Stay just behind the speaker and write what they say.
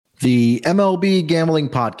The MLB Gambling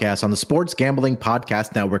Podcast on the Sports Gambling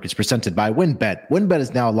Podcast Network is presented by WynnBET. WynnBET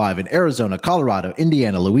is now live in Arizona, Colorado,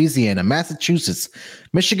 Indiana, Louisiana, Massachusetts,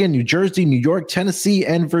 Michigan, New Jersey, New York, Tennessee,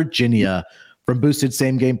 and Virginia. From boosted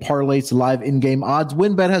same-game parlays to live in-game odds,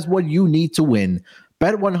 WynnBET has what you need to win.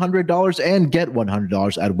 Bet $100 and get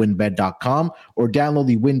 $100 at wynnbet.com or download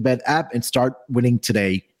the WynnBET app and start winning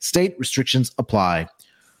today. State restrictions apply.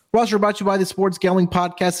 Roster brought to you by the Sports Gambling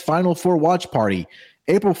Podcast Final Four Watch Party.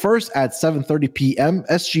 April 1st at 7:30 p.m.,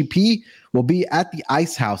 SGP will be at the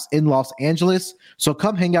Ice House in Los Angeles, so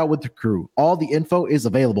come hang out with the crew. All the info is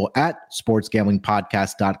available at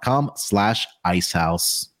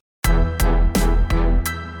sportsgamblingpodcast.com/icehouse.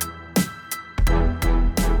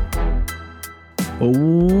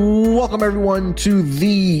 Welcome, everyone, to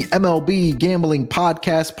the MLB Gambling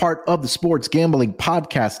Podcast, part of the Sports Gambling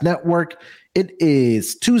Podcast Network. It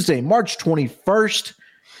is Tuesday, March 21st.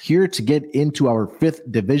 Here to get into our fifth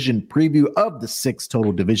division preview of the six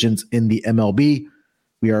total divisions in the MLB.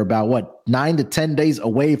 We are about, 9 to 10 days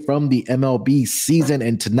away from the MLB season,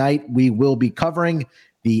 and tonight we will be covering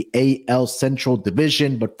the AL Central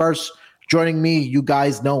Division. But first, joining me, you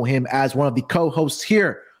guys know him as one of the co-hosts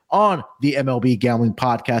here on the MLB Gambling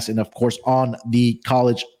Podcast and, of course, on the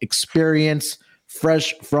College Experience.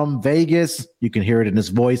 Fresh from Vegas, you can hear it in his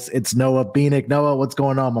voice. It's Noah Beanick. Noah, what's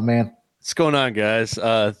going on, my man? What's going on, guys?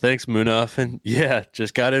 Thanks, Munaf. And yeah,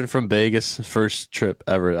 just got in from Vegas, first trip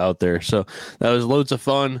ever out there. So that was loads of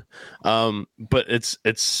fun. But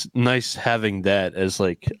it's nice having that as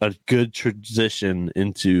like a good transition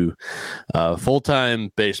into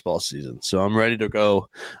full-time baseball season. So I'm ready to go.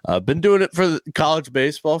 Been doing it for college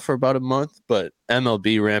baseball for about a month, but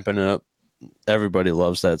MLB ramping it up. Everybody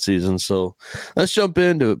loves that season. So let's jump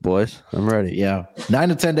into it, boys. I'm ready. Yeah. 9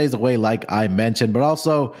 to 10 days away, like I mentioned, but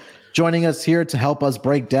also joining us here to help us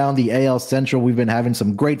break down the AL Central. We've been having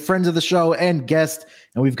some great friends of the show and guests,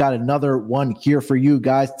 and we've got another one here for you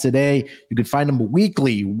guys today. You can find him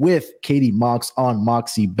weekly with Katie Mox on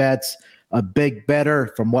Moxie Bets, a big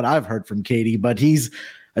better from what I've heard from Katie, but he's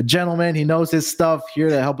a gentleman. He knows his stuff. Here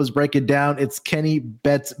to help us break it down, it's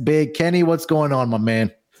KennyBetsBig. Kenny, what's going on, my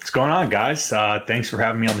man? What's going on, guys? Thanks for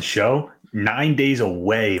having me on the show. 9 days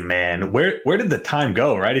away, man. Where did the time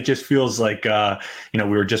go, right? It just feels like, we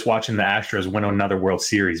were just watching the Astros win another World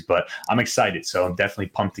Series, but I'm excited. So I'm definitely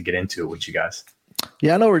pumped to get into it with you guys.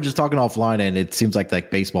 Yeah, I know we're just talking offline, and it seems like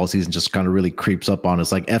baseball season just kind of really creeps up on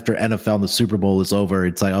us. Like after NFL and the Super Bowl is over,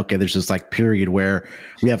 it's like, okay, there's this like period where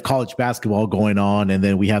we have college basketball going on, and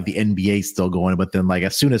then we have the NBA still going. But then like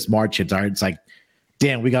as soon as March hits, it's like,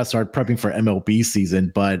 damn, we got to start prepping for MLB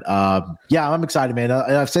season. But yeah, I'm excited, man.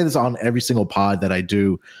 I say this on every single pod that I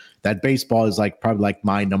do, that baseball is like probably like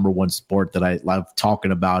my number one sport that I love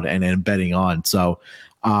talking about and betting on. So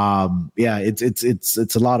yeah,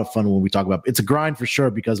 it's a lot of fun when we talk about. It's a grind for sure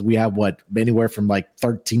because we have anywhere from like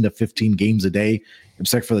 13 to 15 games a day,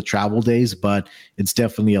 except for the travel days. But it's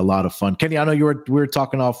definitely a lot of fun. Kenny, I know we were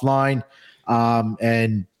talking offline,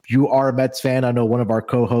 and you are a Mets fan. I know one of our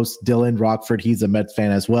co-hosts, Dylan Rockford, he's a Mets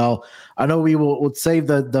fan as well. I know we'll save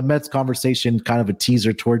the Mets conversation, kind of a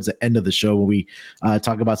teaser towards the end of the show when we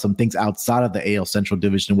talk about some things outside of the AL Central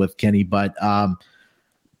Division with Kenny. But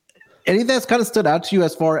anything that's kind of stood out to you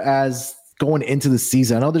as far as going into the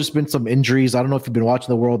season? I know there's been some injuries. I don't know if you've been watching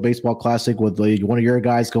the World Baseball Classic with one of your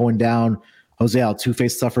guys going down. Jose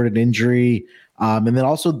Altuve suffered an injury. And then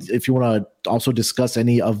also, if you want to also discuss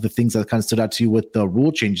any of the things that kind of stood out to you with the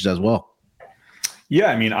rule changes as well. Yeah,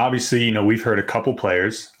 I mean, obviously, we've heard a couple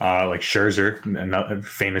players like Scherzer, another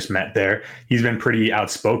famous Met there. He's been pretty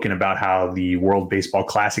outspoken about how the World Baseball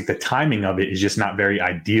Classic, the timing of it is just not very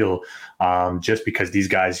ideal, just because these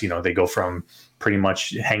guys, they go from pretty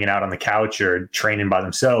much hanging out on the couch or training by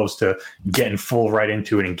themselves to getting full right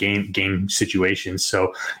into it in game situations.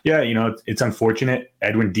 So yeah, it's unfortunate.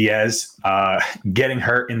 Edwin Diaz getting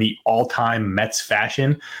hurt in the all-time Mets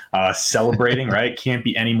fashion, celebrating, right? Can't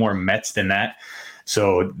be any more Mets than that.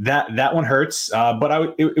 So that one hurts.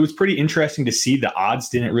 But it was pretty interesting to see the odds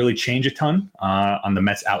didn't really change a ton on the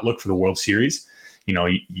Mets outlook for the World Series.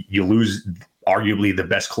 You lose arguably the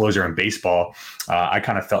best closer in baseball. I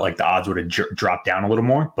kind of felt like the odds would have dropped down a little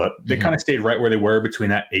more, but they kind of stayed right where they were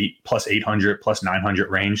between that 800 plus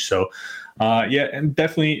 900 range. So yeah, and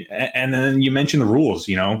definitely. And then you mentioned the rules,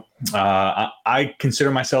 I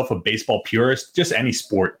consider myself a baseball purist, just any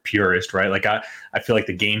sport purist, right? Like I feel like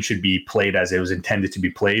the game should be played as it was intended to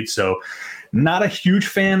be played. So not a huge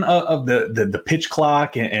fan of the pitch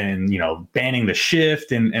clock and banning the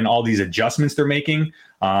shift and all these adjustments they're making.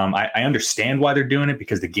 I understand why they're doing it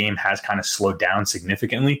because the game has kind of slowed down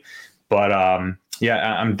significantly. But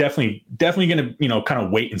Yeah, I'm definitely going to, kind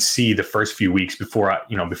of wait and see the first few weeks before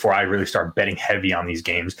I really start betting heavy on these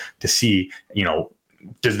games to see,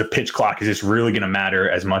 does the pitch clock, is this really going to matter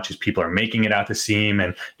as much as people are making it out to seem?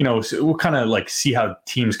 And, so we'll kind of like see how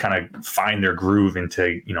teams kind of find their groove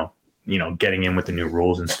into, getting in with the new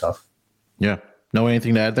rules and stuff. Yeah. No,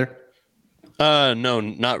 anything to add there? No,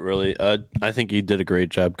 not really. I think you did a great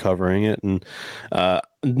job covering it, and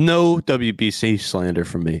no WBC slander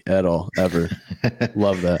from me at all, ever.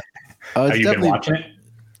 Love that. Have you been watching it?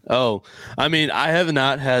 Oh, I mean, I have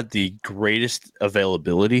not had the greatest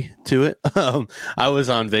availability to it. I was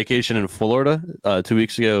on vacation in Florida 2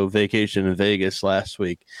 weeks ago, vacation in Vegas last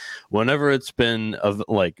week. Whenever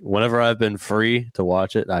I've been free to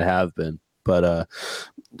watch it, I have been. But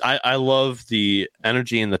I love the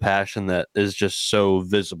energy and the passion that is just so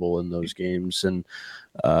visible in those games. And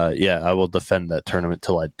I will defend that tournament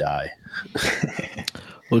till I die.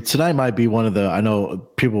 Well, tonight might be one of the. I know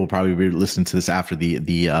people will probably be listening to this after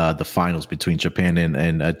the finals between Japan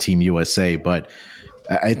and Team USA, but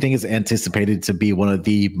I think it's anticipated to be one of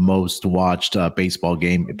the most watched baseball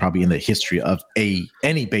game probably in the history of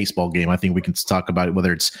any baseball game. I think we can talk about it,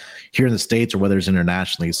 whether it's here in the States or whether it's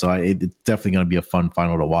internationally. So it's definitely going to be a fun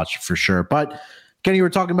final to watch for sure. But Kenny, you were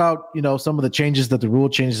talking about, some of the rule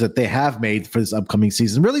changes that they have made for this upcoming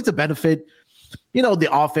season, really to benefit, the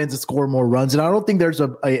offense to score more runs. And I don't think there's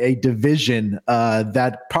a division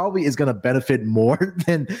that probably is going to benefit more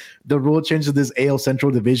than the rule change of this AL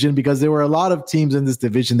Central division, because there were a lot of teams in this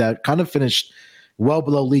division that kind of finished well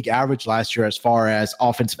below league average last year as far as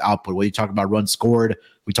offensive output. When you talk about runs scored,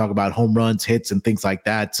 we talk about home runs, hits, and things like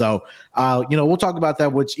that. So, we'll talk about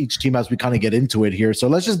that with each team as we kind of get into it here. So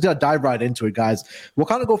let's just dive right into it, guys. We'll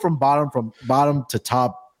kind of go from bottom to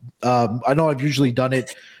top. I know I've usually done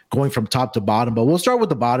it going from top to bottom, but we'll start with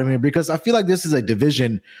the bottom here because I feel like this is a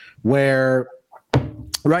division where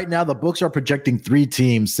right now the books are projecting 3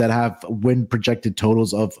 teams that have win projected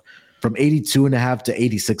totals of from 82.5 to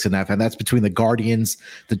 86.5, and that's between the Guardians,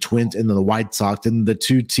 the Twins, and the White Sox. And the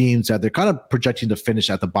 2 teams that they're kind of projecting to finish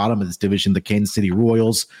at the bottom of this division, the Kansas City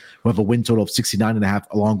Royals, who have a win total of 69.5,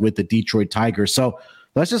 along with the Detroit Tigers. So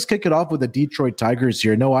let's just kick it off with the Detroit Tigers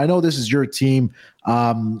here. No, I know this is your team.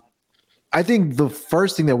 I think the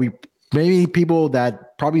first thing that maybe people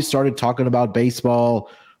that probably started talking about baseball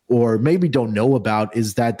or maybe don't know about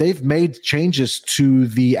is that they've made changes to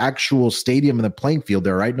the actual stadium and the playing field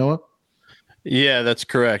there, right, Noah? Yeah, that's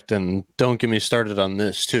correct. And don't get me started on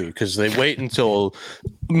this, too, because they wait until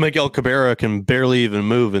Miguel Cabrera can barely even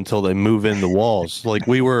move until they move in the walls. Like,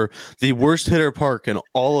 we were the worst hitter park in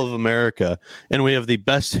all of America, and we have the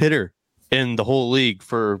best hitter in the whole league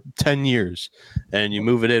for 10 years. And you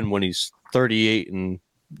move it in when he's 38 and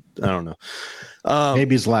I don't know.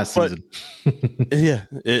 Maybe his last season. Yeah,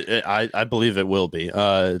 I believe it will be.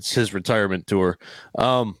 It's his retirement tour.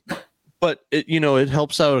 But it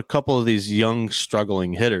helps out a couple of these young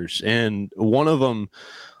struggling hitters. And one of them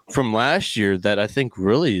from last year that I think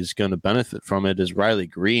really is going to benefit from it is Riley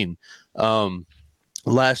Green.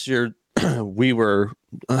 Last year, we were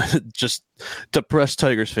just depressed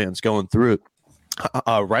Tigers fans going through it.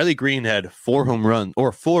 Riley Green had 4 home runs,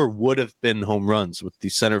 or 4 would have been home runs with the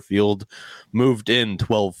center field moved in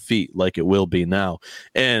 12 feet like it will be now.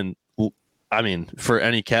 And I mean, for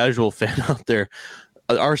any casual fan out there,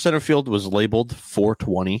 our center field was labeled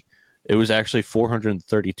 420. It was actually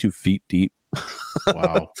 432 feet deep.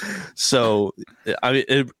 Wow. So I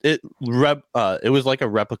mean, it was like a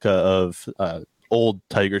replica of old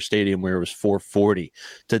Tiger Stadium where it was 440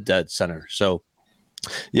 to dead center. So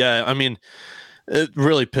yeah, I mean, it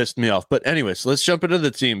really pissed me off. But anyways, let's jump into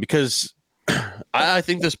the team because I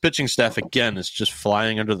think this pitching staff again is just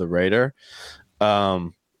flying under the radar.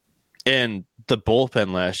 And the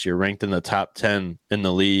bullpen last year ranked in the top 10 in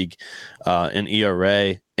the league in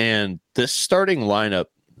ERA. And this starting lineup,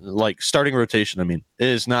 like starting rotation, I mean, it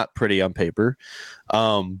is not pretty on paper.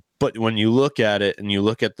 But when you look at it and you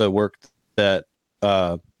look at the work that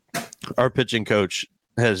our pitching coach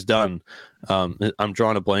has done, I'm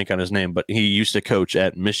drawing a blank on his name, but he used to coach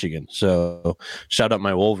at Michigan. So shout out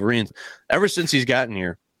my Wolverines. Ever since he's gotten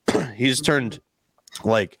here, he's turned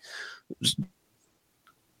like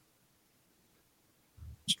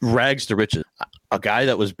rags to riches. A guy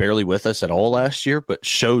that was barely with us at all last year, but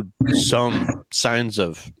showed some signs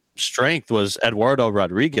of strength was Eduardo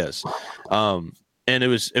Rodriguez. And it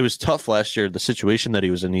was tough last year, the situation that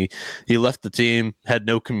he was in. He left the team, had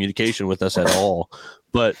no communication with us at all.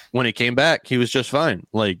 But when he came back, he was just fine.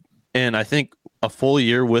 And I think a full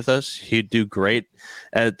year with us, he'd do great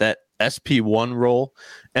at SP1 role.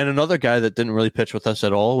 And another guy that didn't really pitch with us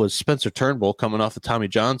at all was Spencer Turnbull, coming off the Tommy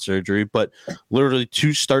John surgery, but literally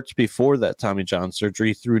 2 starts before that Tommy John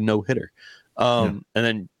surgery threw no hitter. And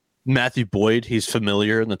then Matthew Boyd, he's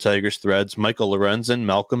familiar in the Tigers threads. Michael Lorenzen,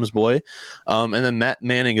 Malcolm's boy. And then Matt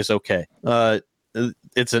Manning is okay.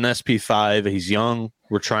 It's an SP5. He's young.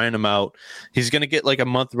 We're trying him out. He's going to get like a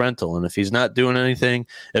month rental. And if he's not doing anything,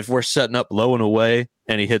 if we're setting up low and away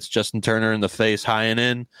and he hits Justin Turner in the face high and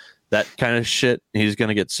in, that kind of shit, he's going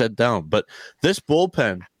to get set down. But this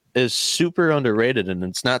bullpen is super underrated, and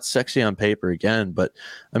it's not sexy on paper again. But,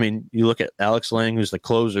 I mean, you look at Alex Lang, who's the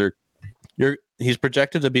closer. He's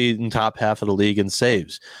projected to be in top half of the league in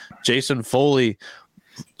saves. Jason Foley,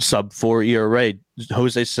 sub-4 ERA.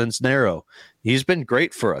 Jose Cisnero, he's been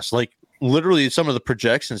great for us. Like, literally some of the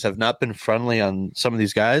projections have not been friendly on some of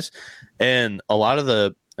these guys. And a lot of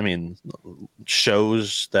the, I mean,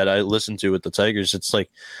 shows that I listen to with the Tigers, it's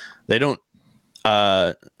like they don't,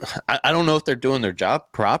 I don't know if they're doing their job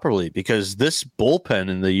properly, because this bullpen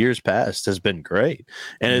in the years past has been great.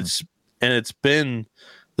 And it's been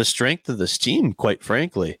the strength of this team, quite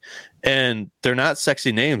frankly. And they're not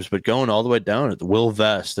sexy names, but going all the way down at Will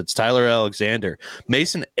Vest, it's Tyler Alexander.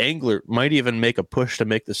 Mason Engler might even make a push to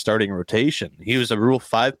make the starting rotation. He was a Rule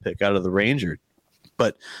 5 pick out of the Rangers,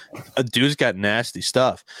 but a dude's got nasty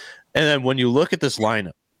stuff. And then when you look at this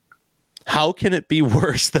lineup, how can it be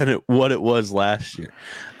worse than what it was last year?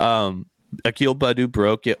 Akil Baddoo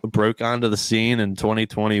broke onto the scene in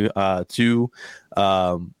 2022.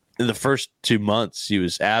 In the first 2 months, he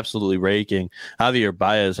was absolutely raking. Javier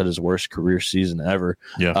Baez had his worst career season ever.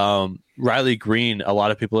 Yeah. Riley Green, a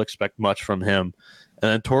lot of people expect much from him.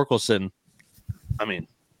 And then Torkelson, I mean,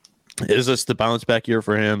 is this the bounce back year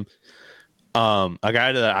for him? A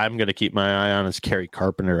guy that I'm going to keep my eye on is Kerry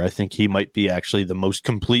Carpenter. I think he might be actually the most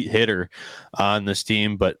complete hitter on this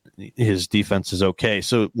team, but his defense is okay.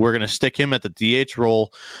 So we're going to stick him at the DH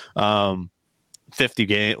role, 50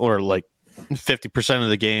 game or like 50% of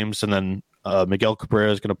the games, and then Miguel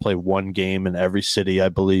Cabrera is going to play 1 game in every city, I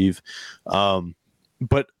believe.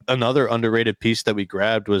 But another underrated piece that we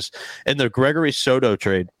grabbed was in the Gregory Soto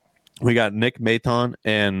trade. We got Nick Maton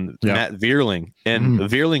and Matt Vierling. And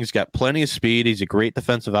Vierling's got plenty of speed. He's a great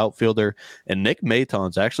defensive outfielder. And Nick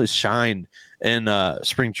Maton's actually shined in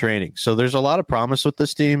spring training. So there's a lot of promise with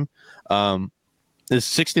this team. This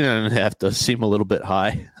 69.5 does seem a little bit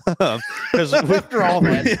high. Because after all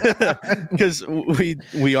that, because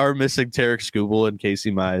we are missing Tarek Skubal and Casey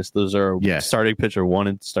Mize. Those are starting pitcher 1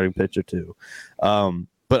 and starting pitcher 2.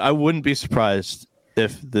 But I wouldn't be surprised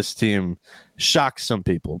if this team shocks some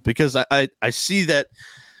people, because I see that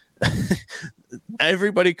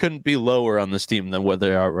everybody couldn't be lower on this team than what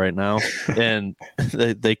they are right now, and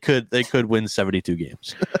they could win 72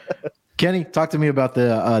 games. Kenny, talk to me about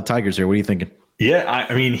the Tigers here. What are you thinking? Yeah,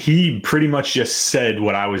 I mean, he pretty much just said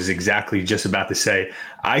what I was exactly just about to say.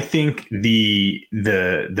 I think the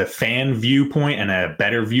fan viewpoint and a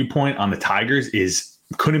better viewpoint on the Tigers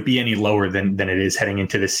couldn't be any lower than it is heading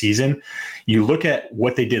into this season. You look at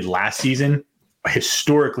what they did last season, a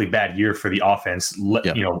historically bad year for the offense,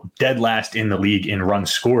 dead last in the league in runs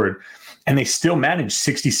scored, and they still managed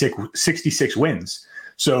 66 wins.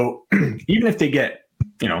 So even if they get,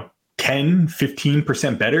 10,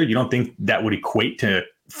 15% better, you don't think that would equate to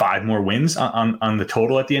 5 more wins on the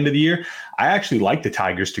total at the end of the year? I actually like the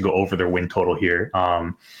Tigers to go over their win total here.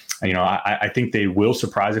 I think they will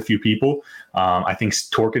surprise a few people. I think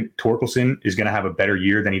Torkelson is going to have a better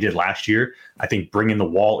year than he did last year. I think bringing the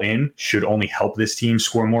wall in should only help this team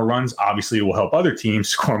score more runs. Obviously, it will help other teams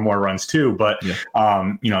score more runs too. But,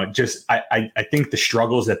 I think the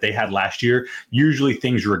struggles that they had last year, usually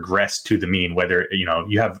things regress to the mean, whether,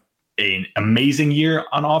 you have an amazing year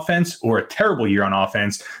on offense or a terrible year on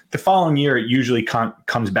offense. The following year, it usually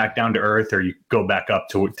comes back down to earth, or you go back up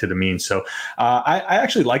to the mean. So I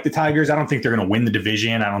actually like the Tigers. I don't think they're going to win the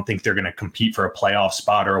division. I don't think they're going to compete for a playoff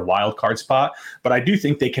spot or a wild card spot, but I do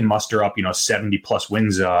think they can muster up, 70 plus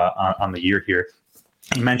wins on the year here.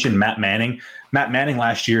 You mentioned Matt Manning. Matt Manning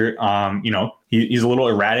last year, he's a little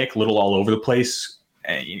erratic, a little all over the place.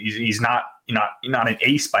 He's not an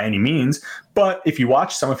ace by any means, but if you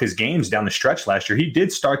watch some of his games down the stretch last year, he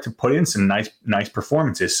did start to put in some nice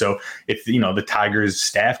performances. So if the Tigers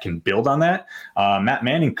staff can build on that, Matt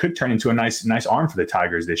Manning could turn into a nice arm for the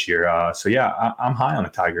Tigers this year. I'm high on the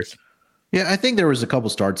Tigers. Yeah, I think there was a couple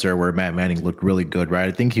starts there where Matt Manning looked really good, right?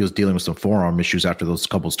 I think he was dealing with some forearm issues after those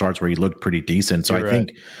couple starts where he looked pretty decent. So You're I right.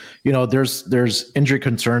 think, there's injury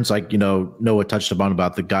concerns like, Noah touched upon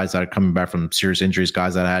about the guys that are coming back from serious injuries,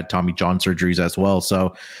 guys that had Tommy John surgeries as well.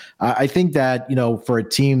 So I think that, for a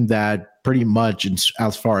team that pretty much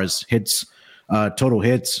as far as hits, total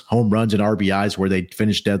hits, home runs, and RBIs, where they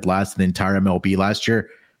finished dead last in the entire MLB last year,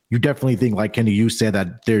 you definitely think, like Kenny, you said,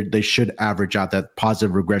 that they should average out, that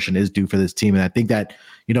positive regression is due for this team. And I think that,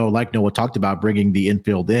 like Noah talked about, bringing the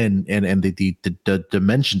infield in and the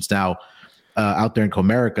dimensions now out there in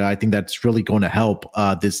Comerica, I think that's really going to help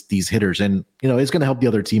these hitters. And, it's going to help the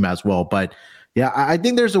other team as well. But yeah, I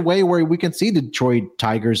think there's a way where we can see the Detroit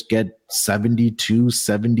Tigers get 72,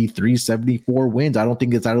 73, 74 wins. I don't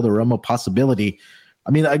think it's out of the realm of possibility. I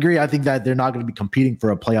mean, I agree. I think that they're not going to be competing for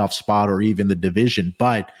a playoff spot or even the division.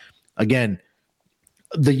 But again,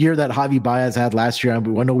 the year that Javi Baez had last year, I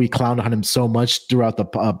know we clowned on him so much throughout the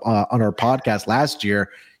on our podcast last year.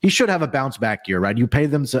 He should have a bounce back year, right? You pay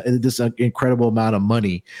them this incredible amount of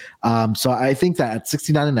money. So I think that at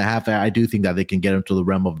 69.5, I do think that they can get into the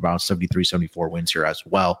realm of around 73, 74 wins here as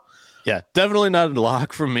well. Yeah, definitely not a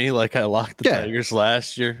lock for me. Like I locked the Tigers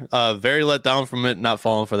last year. Very let down from it, not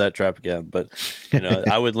falling for that trap again. But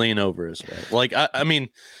I would lean over as well. Like I mean,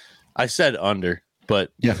 I said under,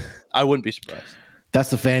 but yeah, I wouldn't be surprised. That's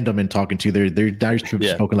the fandom in talking to you. They're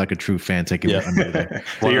spoken like a true fan. Taking under there.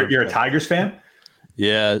 So you're a Tigers fan?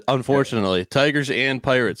 Yeah, unfortunately, Tigers and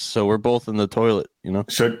Pirates. So we're both in the toilet,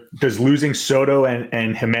 So does losing Soto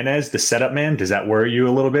and Jimenez, the setup man, does that worry you a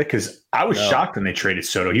little bit? Because I was shocked when they traded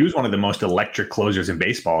Soto. He was one of the most electric closers in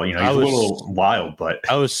baseball. He's a little wild, but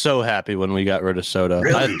I was so happy when we got rid of Soto.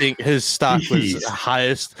 Really? I think his stock was the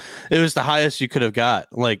highest. It was the highest you could have got,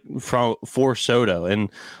 like for Soto, and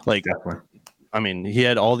like. Definitely. I mean, he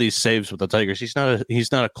had all these saves with the Tigers. He's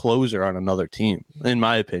not a closer on another team, in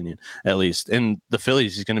my opinion, at least. And the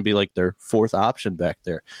Phillies, he's going to be like their fourth option back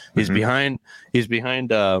there. He's behind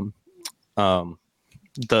the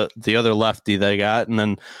other lefty they got, and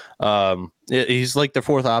then he's like their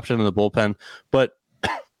fourth option in the bullpen. But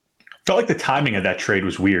felt like the timing of that trade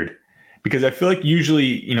was weird. Because I feel like usually,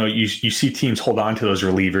 you see teams hold on to those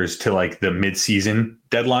relievers to like the mid-season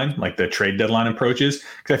deadline, like the trade deadline approaches.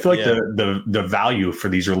 Because I feel like the value for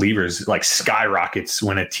these relievers like skyrockets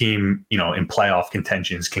when a team, in playoff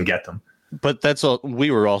contentions can get them. But that's all.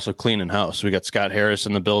 We were also cleaning house. We got Scott Harris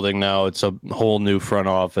in the building now. It's a whole new front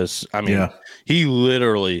office. I mean, he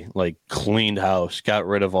literally like cleaned house, got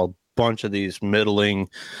rid of a bunch of these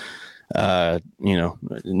middling.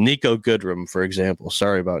 Nico Goodrum, for example,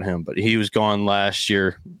 sorry about him, but he was gone last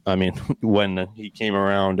year. I mean, when he came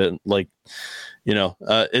around, and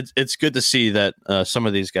it's good to see that some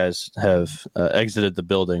of these guys have exited the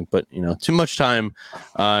building, but too much time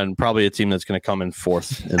on probably a team that's going to come in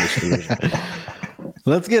fourth in this division.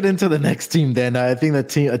 Let's get into the next team then. I think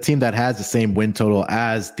a team that has the same win total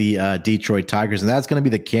as the Detroit Tigers, and that's going to be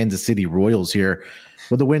the Kansas City Royals here,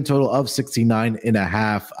 with a win total of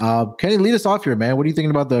 69.5. Kenny, lead us off here, man. What are you thinking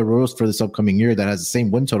about the Royals for this upcoming year that has the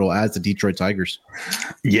same win total as the Detroit Tigers?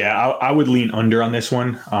 Yeah, I would lean under on this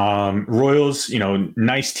one. Royals,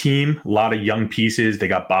 nice team, a lot of young pieces. They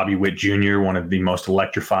got Bobby Witt Jr., one of the most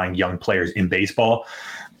electrifying young players in baseball.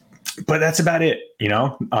 But that's about it,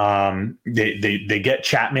 They get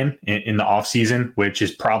Chapman in the offseason, which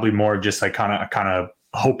is probably more just like kind of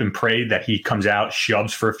hope and pray that he comes out,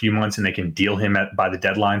 shoves for a few months, and they can deal him by the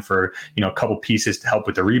deadline for a couple pieces to help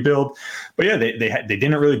with the rebuild. But yeah, they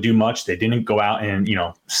didn't really do much. They didn't go out and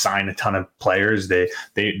sign a ton of players. They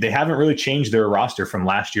haven't really changed their roster from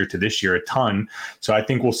last year to this year a ton. So I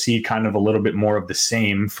think we'll see kind of a little bit more of the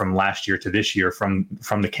same from last year to this year from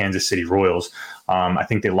the Kansas City Royals. I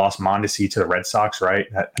think they lost Mondesi to the Red Sox, right?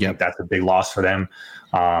 I think that's a big loss for them.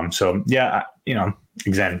 So yeah,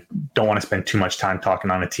 again, don't want to spend too much time talking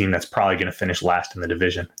on a team that's probably going to finish last in the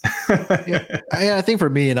division. I think for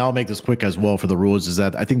me, and I'll make this quick as well for the Royals, is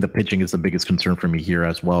that I think the pitching is the biggest concern for me here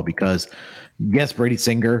as well, because yes, Brady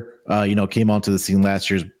Singer, came onto the scene last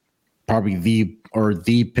year, probably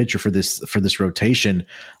the pitcher for this rotation.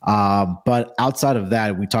 But outside of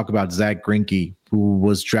that, we talk about Zach Greinke, who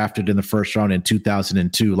was drafted in the first round in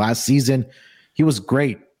 2002. Last season, he was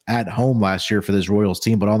great at home last year for this Royals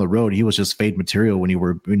team, but on the road, he was just fade material when you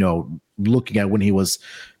were, looking at when he was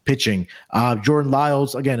pitching. Jordan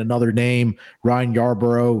Lyles, again, another name. Ryan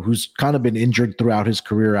Yarbrough, who's kind of been injured throughout his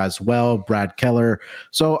career as well. Brad Keller.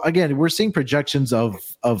 So again, we're seeing projections of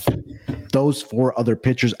those four other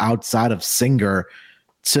pitchers outside of Singer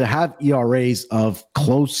to have ERAs of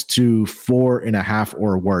close to 4.5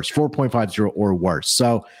 or worse, 4.50 or worse.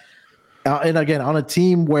 So, and again, on a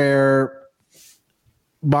team where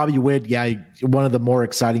Bobby Witt, yeah, one of the more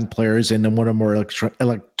exciting players and then one of the more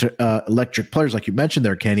electric players, like you mentioned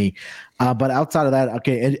there, Kenny. But outside of that,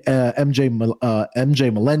 okay,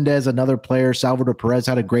 MJ Melendez, another player. Salvador Perez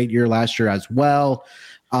had a great year last year as well.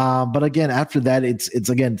 But again, after that, it's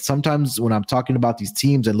again, sometimes when I'm talking about these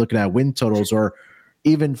teams and looking at win totals, or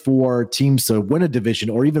even for teams to win a division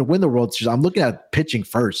or even win the World Series, I'm looking at pitching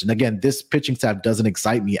first. And again, this pitching staff doesn't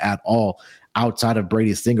excite me at all. Outside of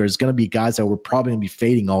Brady Singer, it's going to be guys that we're probably going to be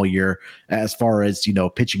fading all year as far as,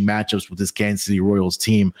 pitching matchups with this Kansas City Royals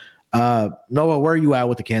team. Noah, where are you at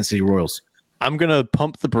with the Kansas City Royals? I'm going to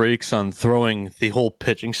pump the brakes on throwing the whole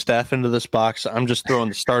pitching staff into this box. I'm just throwing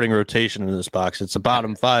the starting rotation into this box. It's a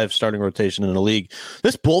bottom 5 starting rotation in the league.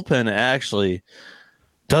 This bullpen actually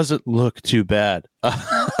doesn't look too bad.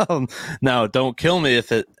 Now, don't kill me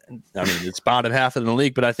if it's bottom half in the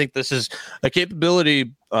league, but I think this is a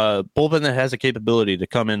capability, bullpen that has a capability to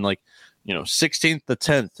come in 16th to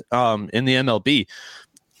 10th in the MLB.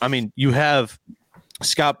 I mean, you have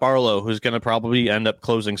Scott Barlow, who's going to probably end up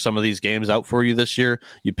closing some of these games out for you this year.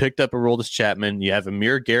 You picked up Aroldis Chapman. You have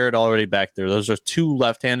Amir Garrett already back there. Those are 2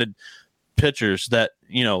 left-handed pitchers that,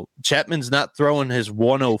 Chapman's not throwing his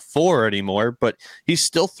 104 anymore, but he's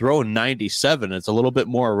still throwing 97. It's a little bit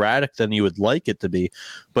more erratic than you would like it to be,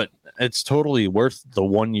 but it's totally worth the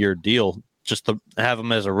 1-year deal just to have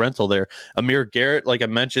him as a rental there. Amir Garrett, like I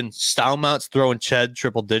mentioned, Stoudemire's throwing Ched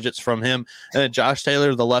triple digits from him, and then Josh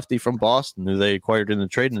Taylor, the lefty from Boston, who they acquired in the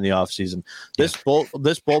trade in the offseason. This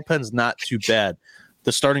bullpen's not too bad.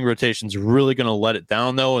 The starting rotation's really going to let it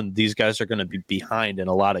down, though, and these guys are going to be behind in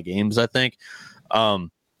a lot of games, I think.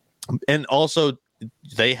 And also,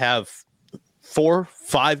 they have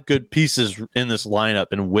 4-5 good pieces in this lineup,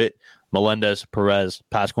 in Witt, Melendez, Perez,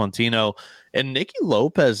 Pasquantino, and Nicky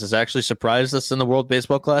Lopez has actually surprised us in the World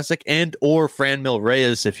Baseball Classic, and or Franmil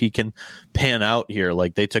Reyes, if he can pan out here.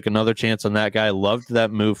 Like, they took another chance on that guy. Loved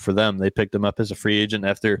that move for them. They picked him up as a free agent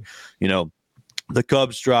after, the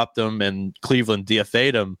Cubs dropped him and Cleveland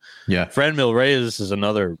DFA'd him. Yeah. Franmil Reyes is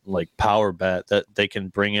another power bat that they can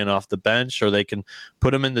bring in off the bench, or they can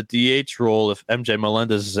put him in the DH role if MJ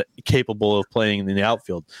Melendez is capable of playing in the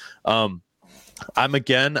outfield. I'm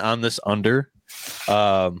again on this under,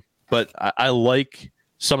 but I like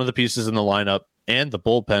some of the pieces in the lineup, and the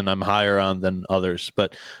bullpen I'm higher on than others.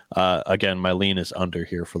 But again, my lean is under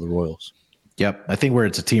here for the Royals. Yep. I think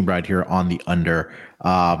it's a team right here on the under.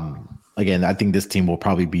 Again, I think this team will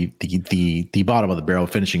probably be the bottom of the barrel,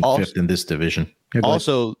 finishing 5th in this division. Yeah,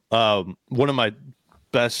 also, one of my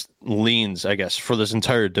best leans, I guess, for this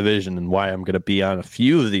entire division, and why I'm going to be on a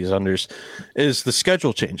few of these unders, is the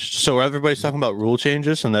schedule change. So everybody's talking about rule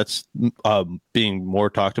changes, and that's being more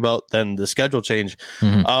talked about than the schedule change.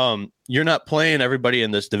 Mm-hmm. You're not playing everybody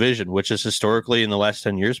in this division, which has historically in the last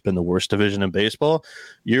 10 years been the worst division in baseball.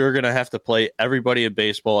 You're going to have to play everybody in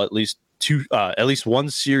baseball at least one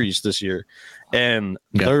series this year, and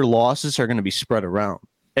their losses are going to be spread around.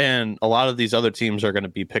 And a lot of these other teams are going to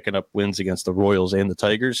be picking up wins against the Royals and the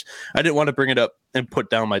Tigers. I didn't want to bring it up and put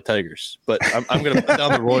down my Tigers, but I'm going to put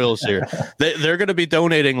down the Royals here. They're going to be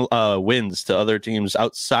donating wins to other teams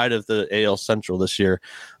outside of the AL Central this year.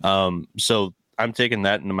 So I'm taking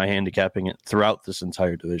that into my handicapping it throughout this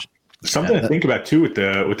entire division. Something to think about too with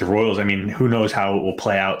the Royals. I mean, who knows how it will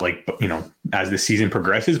play out, as the season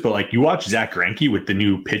progresses. But you watch Zach Greinke with the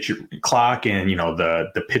new pitch clock and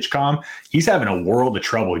the pitch comm. He's having a world of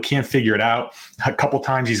trouble. He can't figure it out. A couple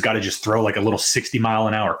times he's got to just throw a little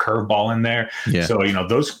 60-mile-an-hour curveball in there. Yeah. So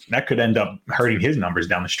that could end up hurting his numbers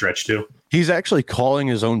down the stretch too. He's actually calling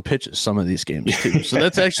his own pitches some of these games too. So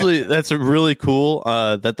that's really cool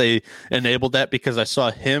that they enabled that, because I saw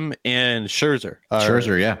him and Scherzer,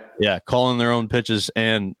 calling their own pitches.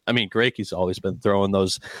 And I mean, Greinke's always been throwing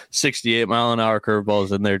those 68-mile-an-hour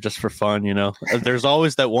curveballs in there just for fun. There's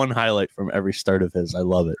always that one highlight from every start of his. I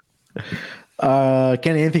love it.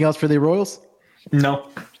 Kenny, anything else for the Royals? No,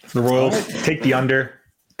 the Royals take the under.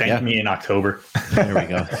 Thank me in October. There we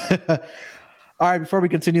go. All right, before we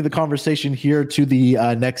continue the conversation here to the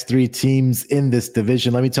next 3 teams in this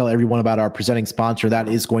division, let me tell everyone about our presenting sponsor. That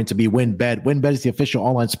is going to be WynnBET. WynnBET is the official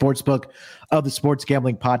online sportsbook of the Sports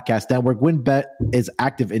Gambling Podcast Network. WynnBET is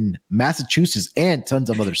active in Massachusetts and tons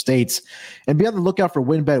of other states. And be on the lookout for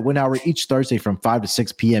WynnBET Win Hour each Thursday from 5 to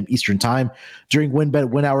 6 p.m. Eastern Time. During WynnBET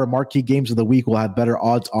Win Hour, marquee games of the week will have better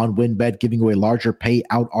odds on WynnBET, giving away larger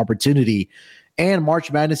payout opportunity. And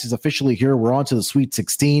March Madness is officially here. We're on to the Sweet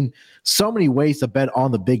 16. So many ways to bet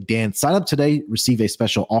on the big dance. Sign up today, receive a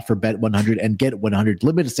special offer, bet 100 and get 100.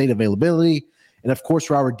 Limited state availability. And of course,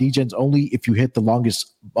 for our DGens only, if you hit the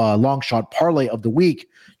longest long shot parlay of the week,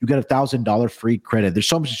 you get $1,000 free credit. There's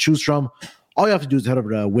so much to choose from. All you have to do is head over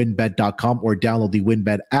to winbet.com or download the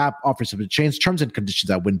WinBet app. Offers subject to change. Terms and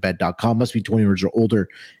conditions at winbet.com. Must be 20 years or older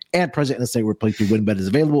and present in the state where playthrough WinBet is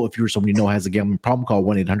available. If you're someone you know has a gambling problem, call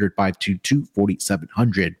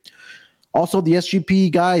 1-800-522-4700. Also, the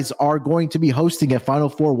SGP guys are going to be hosting a Final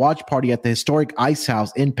Four watch party at the historic Ice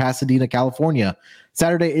House in Pasadena, California,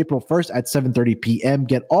 Saturday, April 1st at 7:30 p.m.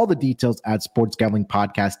 Get all the details at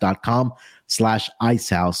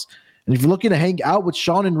sportsgamblingpodcast.com/icehouse. And if you're looking to hang out with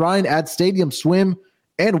Sean and Ryan at Stadium Swim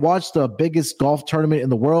and watch the biggest golf tournament in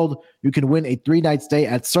the world, you can win a 3-night stay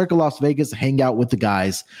at Circa Las Vegas. Hang out with the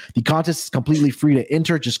guys. The contest is completely free to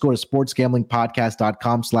enter. Just go to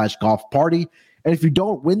sportsgamblingpodcast.com/golf party. And if you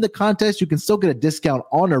don't win the contest, you can still get a discount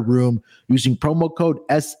on a room using promo code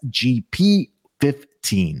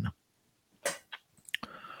SGP15.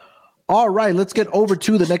 All right, let's get over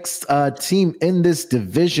to the next team in this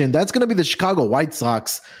division. That's going to be the Chicago White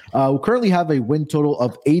Sox, who currently have a win total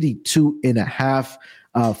of 82.5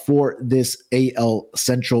 for this AL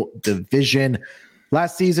Central division.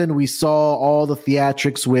 Last season, we saw all the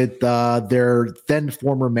theatrics with their then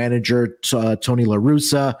former manager, Tony La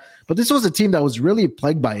Russa. But this was a team that was really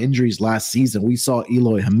plagued by injuries last season. We saw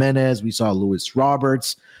Eloy Jimenez. We saw Luis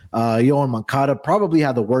Roberts. Yohan Moncada probably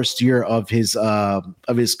had the worst year of his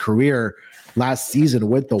career last season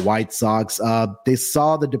with the White Sox. They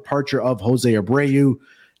saw the departure of Jose Abreu,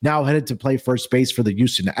 now headed to play first base for the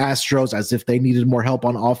Houston Astros, as if they needed more help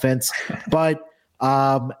on offense. But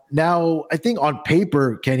now I think on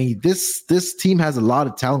paper, Kenny, this team has a lot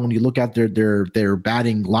of talent when you look at their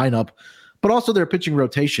batting lineup, but also their pitching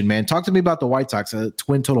rotation, man. Talk to me about the White Sox, a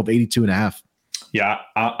win total of 82.5. Yeah,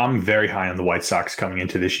 I'm very high on the White Sox coming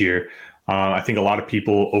into this year. I think a lot of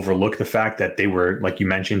people overlook the fact that they were, like you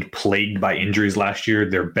mentioned, plagued by injuries last year.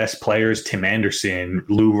 Their best players, Tim Anderson,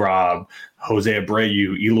 Lou Robb, Jose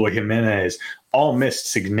Abreu, Eloy Jimenez, all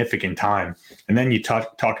missed significant time. And then you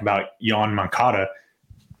talk about Yohan Moncada.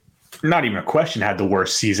 Not even a question, had the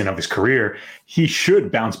worst season of his career. He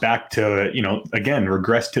should bounce back to, again,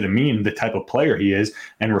 regress to the mean, the type of player he is,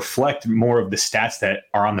 and reflect more of the stats that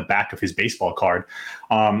are on the back of his baseball card.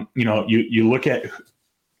 You look at,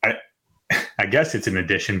 I guess it's an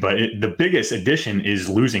addition, but the biggest addition is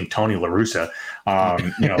losing Tony La Russa.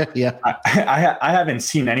 Yeah. I haven't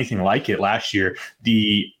seen anything like it last year.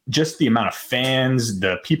 Just the amount of fans,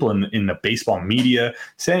 the people in the baseball media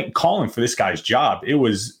calling for this guy's job. It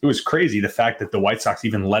was crazy. The fact that the White Sox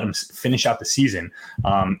even let him finish out the season.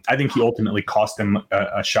 I think he ultimately cost them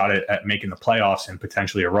a shot at making the playoffs and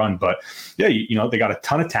potentially a run. But yeah, they got a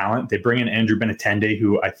ton of talent. They bring in Andrew Benintendi,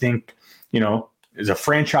 who I think, is a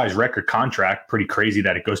franchise record contract. Pretty crazy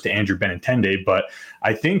that it goes to Andrew Benintendi, but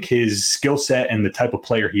I think his skill set and the type of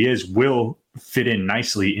player he is will fit in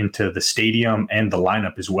nicely into the stadium and the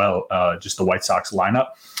lineup as well, just the White Sox lineup.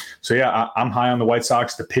 So yeah, I'm high on the White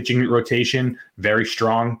Sox. The pitching rotation, very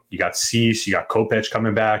strong. You got Cease, you got Kopech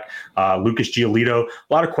coming back, Lucas Giolito.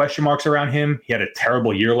 A lot of question marks around him. He had a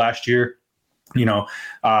terrible year last year.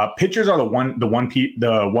 Pitchers are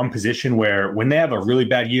the one position where when they have a really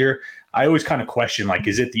bad year, I always kind of question, like,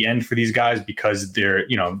 is it the end for these guys because they're,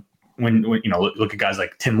 when look at guys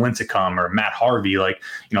like Tim Lincecum or Matt Harvey, like,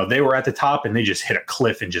 they were at the top and they just hit a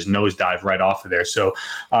cliff and just nosedive right off of there. So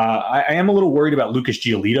I am a little worried about Lucas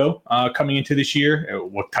Giolito coming into this year,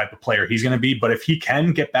 what type of player he's going to be. But if he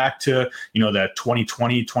can get back to, the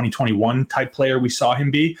 2020, 2021 type player we saw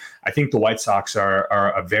him be, I think the White Sox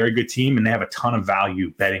are a very good team, and they have a ton of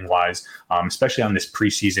value betting wise, especially on this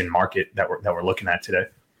preseason market that we're looking at today.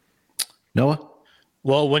 Noah?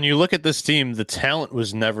 Well, when you look at this team, the talent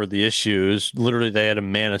was never the issue. It was literally they had a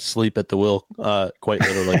man asleep at the wheel, quite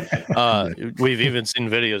literally. We've even seen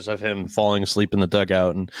videos of him falling asleep in the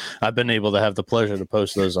dugout, and I've been able to have the pleasure to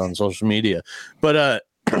post those on social media. But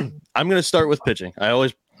I'm going to start with pitching. I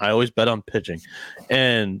always bet on pitching,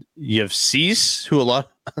 and you have Cease, who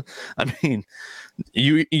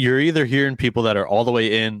you're either hearing people that are all the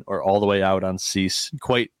way in or all the way out on Cease.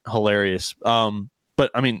 Quite hilarious. But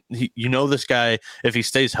this guy, if he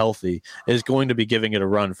stays healthy, is going to be giving it a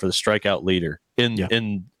run for the strikeout leader in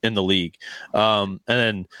the league. And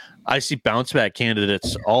then I see bounce back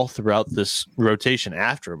candidates all throughout this rotation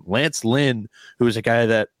after him. Lance Lynn, who is a guy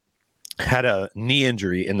that had a knee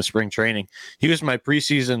injury in the spring training. He was my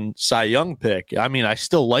preseason Cy Young pick. I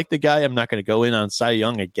still like the guy. I'm not going to go in on Cy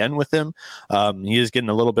Young again with him. He is getting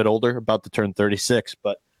a little bit older, about to turn 36,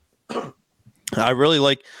 but I really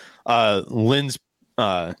like Lynn's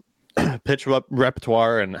pitch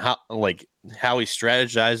repertoire and how he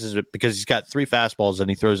strategizes it, because he's got 3 fastballs and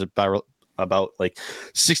he throws it by about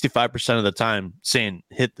 65% of the time, saying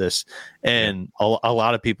hit this, and a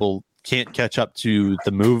lot of people can't catch up to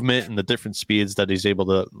the movement and the different speeds that he's able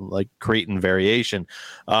to like create in variation.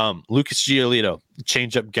 Lucas Giolito,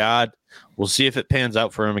 changeup god. We'll see if it pans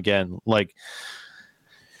out for him again. Like,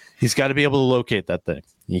 he's got to be able to locate that thing.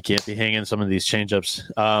 You can't be hanging some of these changeups.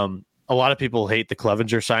 A lot of people hate the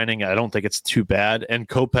Clevenger signing. I don't think it's too bad. And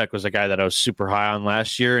Kopech was a guy that I was super high on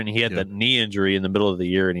last year, and he had that knee injury in the middle of the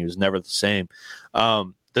year, and he was never the same.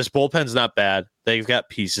 This bullpen's not bad. They've got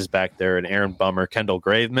pieces back there, and Aaron Bummer, Kendall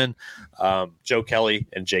Graveman, Joe Kelly,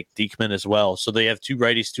 and Jake Diekman as well. So they have two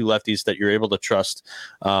righties, two lefties that you're able to trust.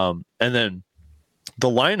 And then the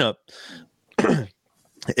lineup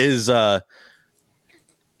is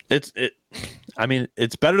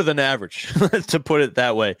it's better than average, to put it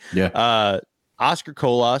that way. Yeah. Oscar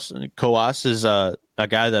Coas is a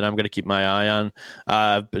guy that I'm going to keep my eye on.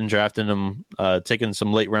 I've been drafting him, taking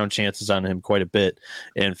some late round chances on him quite a bit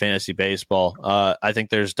in fantasy baseball. I think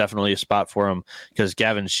there's definitely a spot for him because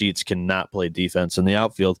Gavin Sheets cannot play defense in the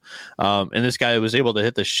outfield. And this guy was able to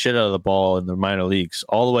hit the shit out of the ball in the minor leagues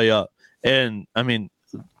all the way up. And I mean,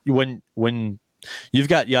 when you've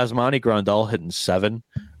got Yasmani Grandal hitting 7,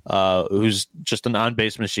 who's just an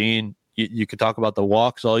on-base machine. You could talk about the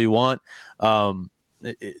walks all you want.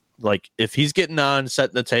 Like, if he's getting on,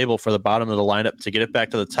 setting the table for the bottom of the lineup to get it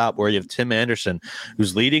back to the top, where you have Tim Anderson,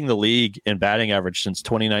 who's leading the league in batting average since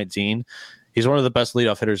 2019. He's one of the best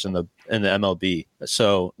leadoff hitters in the MLB.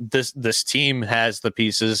 So this team has the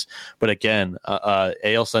pieces, but again,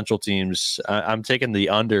 AL Central teams, I'm taking the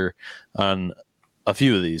under on a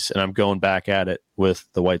few of these, and I'm going back at it with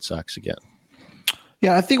the White Sox again.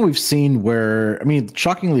 Yeah, I think we've seen where, I mean,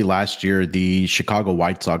 shockingly last year, the Chicago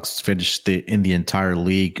White Sox finished in the entire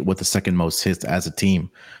league with the second most hits as a team,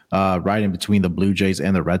 right in between the Blue Jays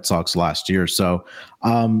and the Red Sox last year. So,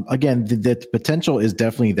 again, the potential is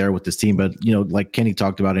definitely there with this team. But, you know, like Kenny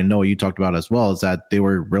talked about and Noah, you talked about as well, is that they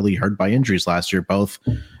were really hurt by injuries last year, both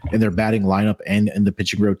in their batting lineup and in the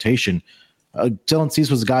pitching rotation. Dylan Cease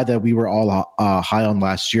was a guy that we were all high on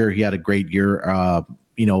last year. He had a great year,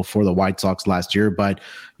 for the White Sox last year. But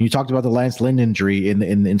you talked about the Lance Lynn injury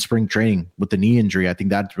in spring training with the knee injury. I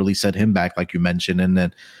think that really set him back, like you mentioned. And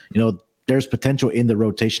then, there's potential in the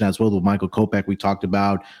rotation as well with Michael Kopech we talked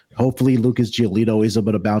about. Hopefully Lucas Giolito is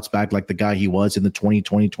able to bounce back like the guy he was in the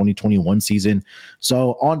 2020-2021 season.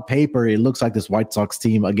 So on paper, it looks like this White Sox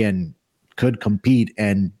team, again, could compete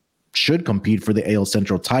and should compete for the AL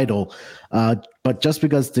Central title. But just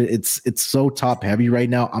because it's so top heavy right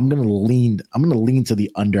now, I'm gonna lean to the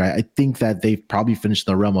under. I think that they've probably finished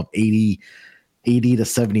in the realm of 80 to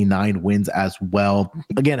 79 wins as well.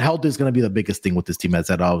 Again, health is gonna be the biggest thing with this team, as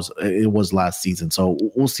it was last season. So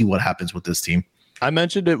we'll see what happens with this team. I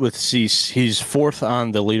mentioned it with Cease. He's 4th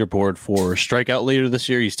on the leaderboard for strikeout leader this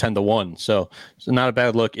year. He's 10-1, so it's not a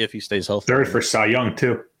bad look if he stays healthy. 3rd for Cy Young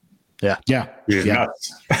too. Yeah.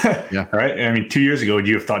 Nuts. Yeah. All right. I mean, 2 years ago, would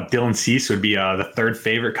you have thought Dylan Cease would be the 3rd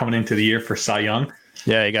favorite coming into the year for Cy Young?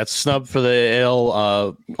 Yeah, he got snubbed for the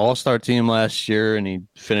AL All-Star team last year, and he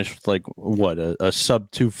finished with a sub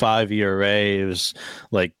 2.5 ERA. It was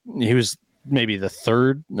like he was maybe the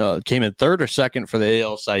 3rd, came in 3rd or 2nd for the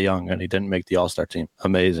AL Cy Young, and he didn't make the All-Star team.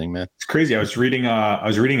 Amazing, man. It's crazy. I was reading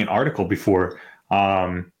an article before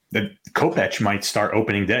that Kopech might start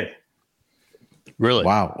opening day. Really?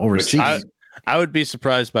 Wow. Overseas. I would be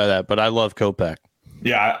surprised by that, but I love Kopech.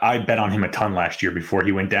 Yeah, I bet on him a ton last year before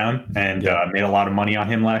he went down and made a lot of money on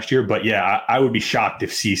him last year. But yeah, I would be shocked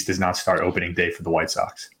if Cease does not start opening day for the White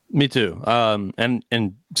Sox. Me too. And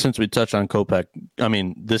since we touched on Kopech, I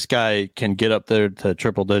mean, this guy can get up there to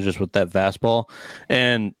triple digits with that fastball,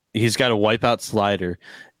 and he's got a wipeout slider.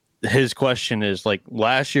 His question is, like,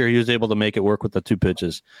 last year he was able to make it work with the 2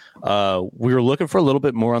 pitches. We were looking for a little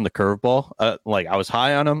bit more on the curveball. I was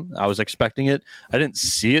high on him. I was expecting it. I didn't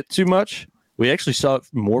see it too much. We actually saw it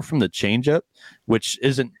more from the changeup, which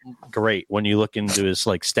isn't great when you look into his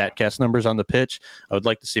StatCast numbers on the pitch. I would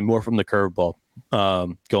like to see more from the curveball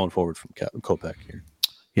going forward from Kopech here.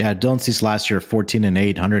 Yeah, Dylan Cease last year,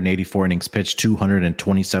 14-8, 184 innings pitched,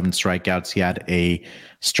 227 strikeouts. He had a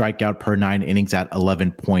strikeout per 9 innings at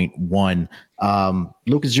 11.1.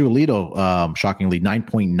 Lucas Giolito, shockingly,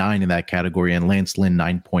 9.9 in that category, and Lance Lynn,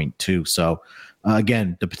 9.2. So,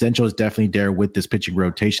 again, the potential is definitely there with this pitching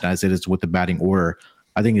rotation as it is with the batting order.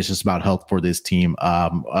 I think it's just about health for this team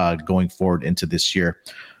going forward into this year.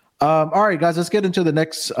 All right, guys, let's get into the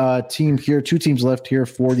next team here. 2 teams left here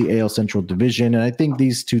for the AL Central Division, and I think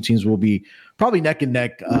these 2 teams will be probably neck and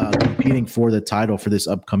neck competing for the title for this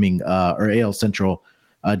upcoming or AL Central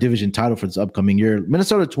Division title for this upcoming year.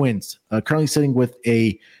 Minnesota Twins currently sitting with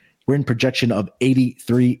a win projection of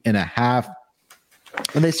 83.5.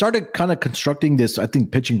 And they started kind of constructing this, I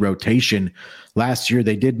think, pitching rotation last year.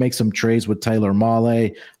 They did make some trades with Taylor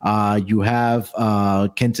Mahle. You have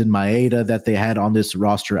Kenton Maeda that they had on this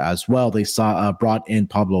roster as well. They brought in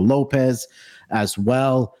Pablo Lopez as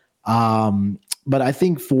well. But I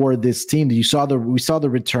think for this team, we saw the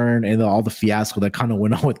return and all the fiasco that kind of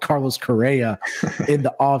went on with Carlos Correa in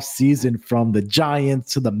the offseason from the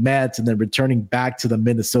Giants to the Mets and then returning back to the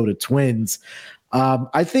Minnesota Twins.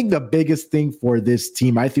 I think the biggest thing for this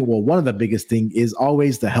team, one of the biggest thing is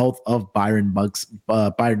always the health of Byron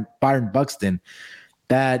Buxton.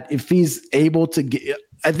 That if he's able to get,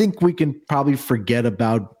 I think we can probably forget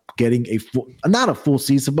about getting not a full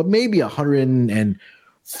season, but maybe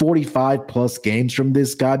 145 plus games from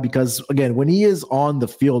this guy, because again, when he is on the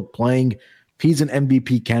field playing, he's an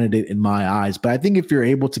MVP candidate in my eyes. But I think if you're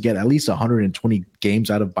able to get at least 120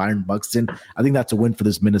 games out of Byron Buxton, I think that's a win for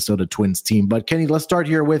this Minnesota Twins team. But Kenny, let's start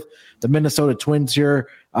here with the Minnesota Twins here.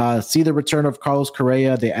 See the return of Carlos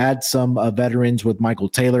Correa. They add some veterans with Michael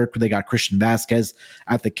Taylor. They got Christian Vasquez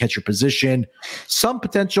at the catcher position. Some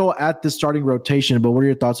potential at the starting rotation, but what are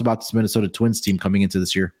your thoughts about this Minnesota Twins team coming into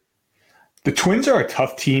this year? The Twins are a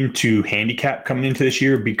tough team to handicap coming into this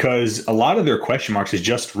year because a lot of their question marks is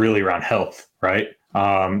just really around health, right?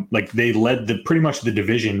 Like they led pretty much the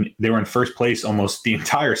division. They were in first place almost the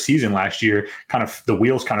entire season last year. Kind of the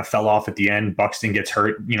wheels kind of fell off at the end. Buxton gets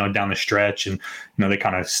hurt, down the stretch, and they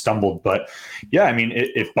kind of stumbled. But yeah, I mean,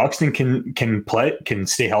 if Buxton can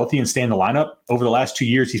stay healthy and stay in the lineup over the last 2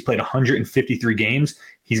 years, he's played 153 games.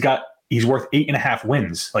 He's worth 8.5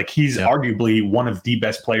 wins. Like he's arguably one of the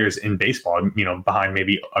best players in baseball, behind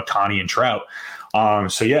maybe Ohtani and Trout.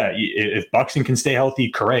 So yeah, if Buxton can stay healthy,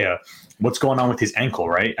 Correa, what's going on with his ankle,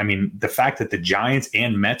 right? I mean, the fact that the Giants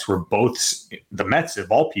and Mets were both, the Mets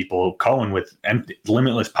of all people, Cohen with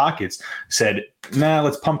limitless pockets, said, nah,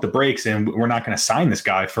 let's pump the brakes and we're not going to sign this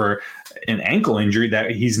guy for an ankle injury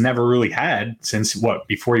that he's never really had since when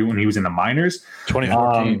he was in the minors.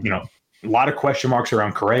 2014. A lot of question marks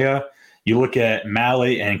around Correa. You look at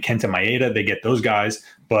Mahle and Kenta Maeda, they get those guys,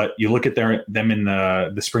 but you look at them in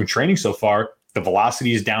the spring training so far, the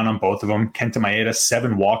velocity is down on both of them. Kenta Maeda,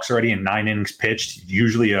 7 walks already in 9 innings pitched,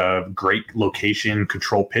 usually a great location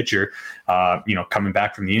control pitcher. Coming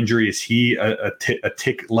back from the injury, is he a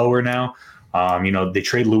tick lower now? They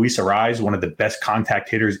trade Luis Arraez, one of the best contact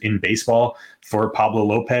hitters in baseball, for Pablo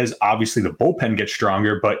Lopez. Obviously, the bullpen gets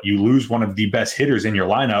stronger, but you lose one of the best hitters in your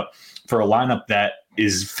lineup for a lineup that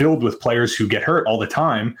is filled with players who get hurt all the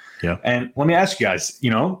time. Yeah. And let me ask you guys,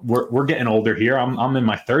 we're getting older here. I'm in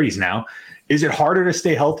my 30s now. Is it harder to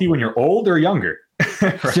stay healthy when you're old or younger?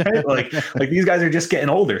 Right? like these guys are just getting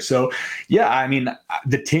older. So yeah, I mean,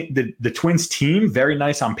 the Twins team, very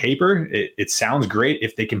nice on paper. It sounds great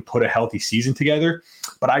if they can put a healthy season together,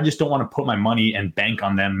 but I just don't want to put my money and bank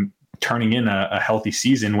on them turning in a healthy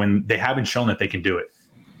season when they haven't shown that they can do it.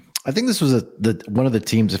 I think this was one of the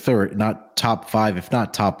teams, if they were not top 5, if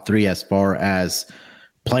not top 3, as far as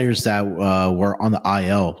players that were on the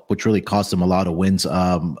IL, which really cost them a lot of wins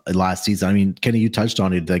last season. I mean, Kenny, you touched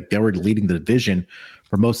on it. Like they were leading the division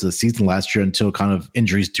for most of the season last year until kind of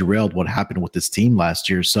injuries derailed what happened with this team last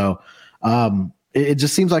year. So it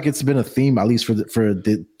just seems like it's been a theme, at least for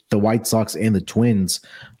the White Sox and the Twins,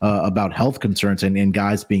 about health concerns and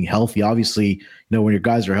guys being healthy. Obviously, when your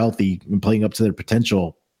guys are healthy and playing up to their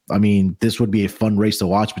potential, I mean, this would be a fun race to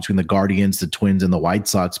watch between the Guardians, the Twins, and the White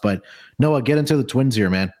Sox. But Noah, get into the Twins here,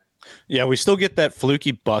 man. Yeah, we still get that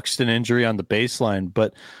fluky Buxton injury on the baseline,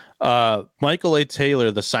 but Michael A.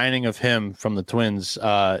 Taylor, the signing of him from the Twins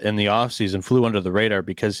in the offseason flew under the radar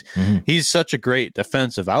because he's such a great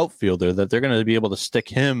defensive outfielder that they're going to be able to stick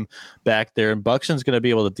him back there, and Buxton's going to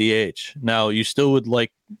be able to DH. Now, you still would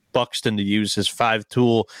like Buxton to use his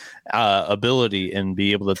 5-tool ability and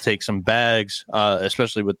be able to take some bags,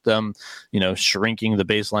 especially with them, shrinking the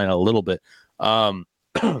baseline a little bit.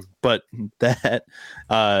 But that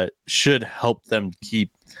should help them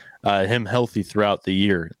keep him healthy throughout the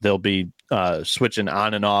year. They'll be switching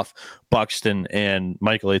on and off Buxton and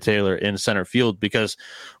Michael A. Taylor in center field, because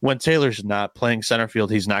when Taylor's not playing center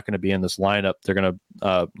field, he's not going to be in this lineup. They're going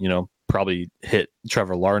to, probably hit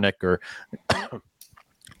Trevor Larnach or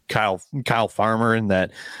Kyle Farmer in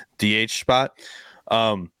that DH spot.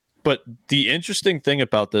 But the interesting thing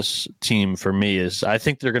about this team for me is I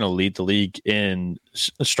think they're going to lead the league in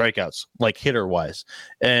strikeouts, like hitter wise.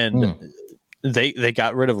 And they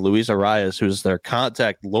got rid of Luis Arraez, who's their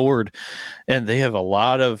contact lowered, and they have a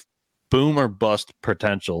lot of boom or bust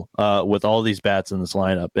potential with all these bats in this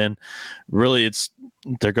lineup. And really,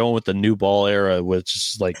 they're going with the new ball era, which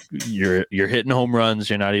is like you're hitting home runs.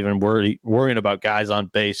 You're not even worrying about guys on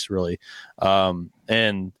base, really.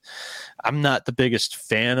 And I'm not the biggest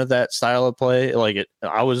fan of that style of play.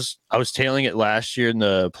 I was tailing it last year in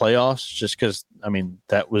the playoffs, just because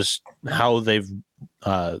that was how they've.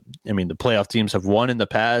 The playoff teams have won in the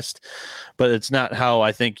past, but it's not how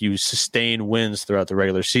I think you sustain wins throughout the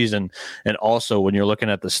regular season. And also, when you're looking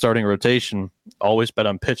at the starting rotation, always bet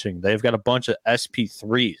on pitching. They've got a bunch of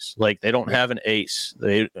SP3s. Like, they don't have an ace.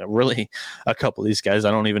 They really, a couple of these guys,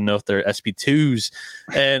 I don't even know if they're SP2s,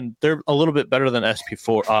 and they're a little bit better than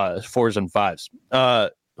SP4, 4s and 5s.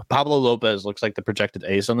 Pablo Lopez looks like the projected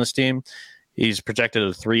ace on this team. He's projected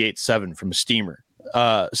a 3.87 from a steamer.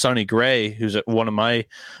 Sonny Gray, who's one of my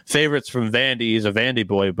favorites from Vandy, he's a Vandy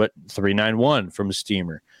boy, but 3.91 from a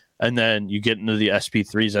steamer. And then you get into the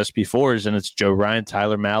SP3s, SP4s, and it's Joe Ryan,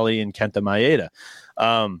 Tyler Mahle, and Kenta Maeda.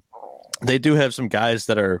 They do have some guys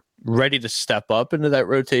that are ready to step up into that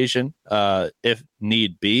rotation if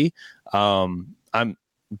need be. I'm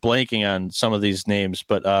blanking on some of these names,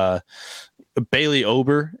 but Bailey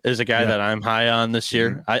Ober is a guy that I'm high on this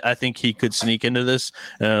year. I think he could sneak into this.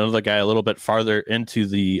 And another guy a little bit farther into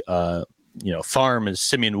the farm is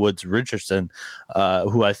Simeon Woods Richardson,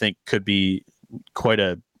 who I think could be quite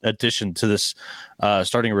a addition to this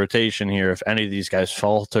starting rotation here if any of these guys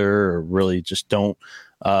falter or really just don't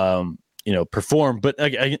perform. But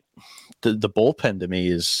the bullpen to me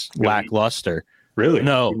is lackluster. Really?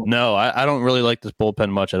 No, I don't really like this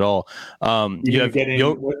bullpen much at all. They're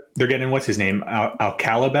getting what's his name?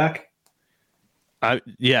 Alcala back?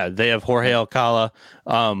 They have Jorge Alcala,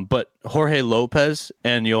 but Jorge Lopez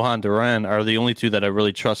and Johan Duran are the only two that I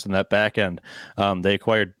really trust in that back end. They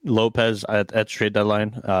acquired Lopez at trade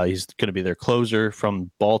deadline. He's going to be their closer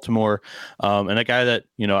from Baltimore, and a guy that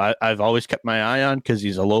I've always kept my eye on because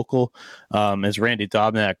he's a local is Randy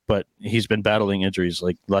Dobnak, but he's been battling injuries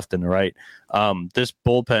like left and right. This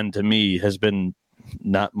bullpen to me has been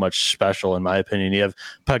not much special in my opinion. You have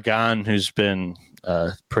Pagan, who's been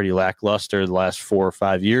pretty lackluster the last 4 or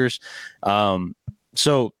 5 years.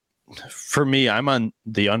 So for me, I'm on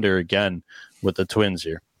the under again with the Twins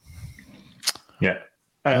here. Yeah.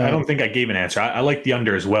 I don't think I gave an answer. I like the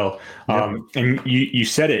under as well. And you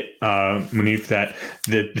said it, Munif, that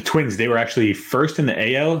the Twins, they were actually first in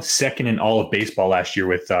the AL, second in all of baseball last year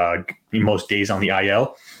with most days on the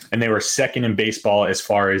IL. And they were second in baseball as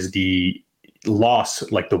far as the loss,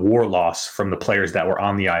 like the WAR loss from the players that were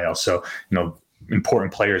on the IL. So,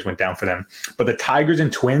 important players went down for them. But the Tigers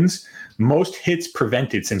and Twins, most hits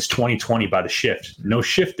prevented since 2020 by the shift. No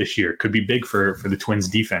shift this year. Could be big for the Twins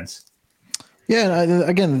defense. Yeah,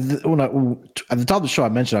 again, at the top of the show, I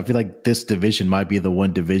mentioned I feel like this division might be the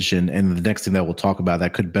one division, and the next thing that we'll talk about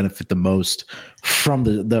that could benefit the most from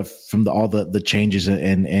all the changes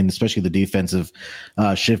and especially the defensive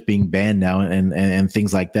shift being banned now and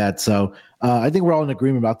things like that. So I think we're all in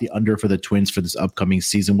agreement about the under for the Twins for this upcoming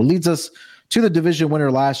season. What leads us to the division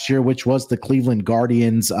winner last year, which was the Cleveland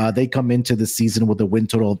Guardians. They come into the season with a win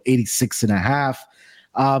total of 86.5.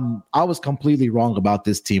 I was completely wrong about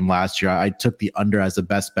this team last year. I took the under as the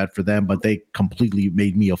best bet for them, but they completely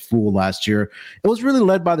made me a fool last year. It was really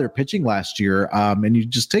led by their pitching last year. And you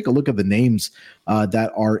just take a look at the names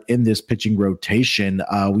that are in this pitching rotation.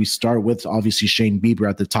 We start with obviously Shane Bieber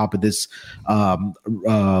at the top of this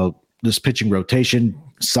pitching rotation,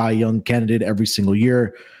 Cy Young candidate every single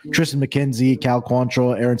year. Tristan McKenzie, Cal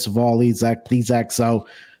Quantrill, Aaron Savali, Zach Plesac. So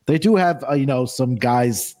they do have, some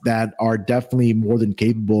guys that are definitely more than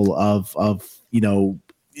capable of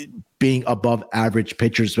being above average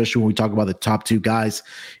pitchers, especially when we talk about the top two guys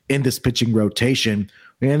in this pitching rotation.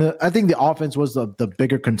 And I think the offense was the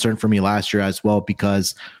bigger concern for me last year as well,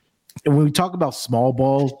 because when we talk about small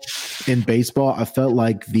ball in baseball, I felt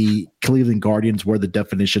like the Cleveland Guardians were the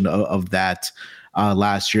definition of that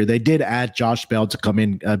last year. They did add Josh Bell to come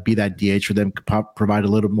in, be that DH for them, provide a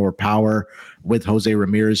little more power with Jose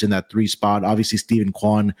Ramirez in that 3 spot. Obviously, Steven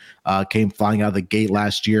Kwan came flying out of the gate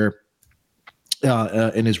last year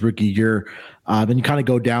in his rookie year. And you kind of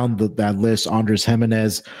go down that list: Andres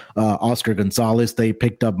Jimenez, Oscar Gonzalez. They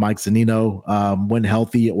picked up Mike Zunino when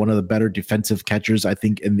healthy, one of the better defensive catchers, I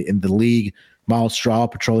think, in the league. Miles Straw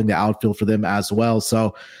patrolling the outfield for them as well.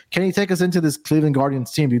 So can you take us into this Cleveland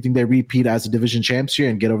Guardians team? Do you think they repeat as a division champs here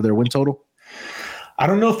and get over their win total? I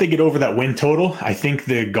don't know if they get over that win total. I think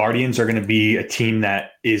the Guardians are going to be a team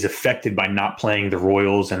that is affected by not playing the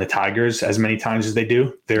Royals and the Tigers as many times as they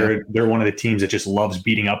do. They're one of the teams that just loves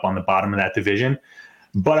beating up on the bottom of that division.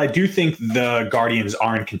 But I do think the Guardians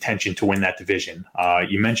are in contention to win that division.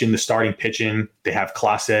 You mentioned the starting pitching. They have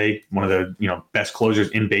Clase, one of the best closers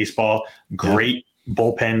in baseball. Great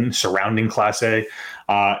bullpen surrounding Clase.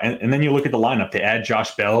 And then you look at the lineup. They add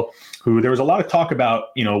Josh Bell, who there was a lot of talk about,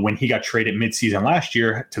 when he got traded midseason last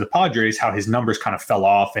year to the Padres, how his numbers kind of fell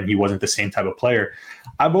off and he wasn't the same type of player.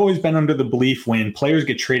 I've always been under the belief when players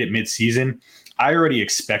get traded midseason, I already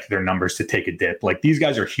expect their numbers to take a dip. Like, these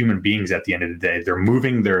guys are human beings at the end of the day. They're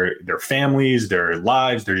moving their families, their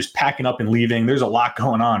lives. They're just packing up and leaving. There's a lot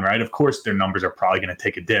going on, right? Of course, their numbers are probably going to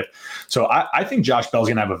take a dip. So I think Josh Bell's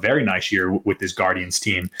going to have a very nice year with this Guardians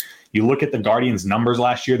team. You look at the Guardians' numbers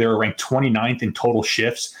last year, they were ranked 29th in total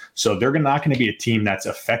shifts. So they're not going to be a team that's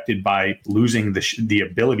affected by losing the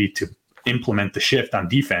ability to implement the shift on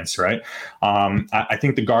defense, right? I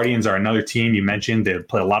think the Guardians are another team. You mentioned they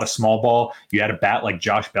play a lot of small ball. You add a bat like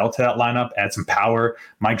Josh Bell to that lineup, add some power.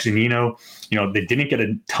 Mike Zunino, they didn't get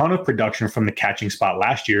a ton of production from the catching spot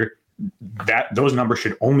last year. Those numbers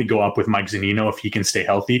should only go up with Mike Zunino if he can stay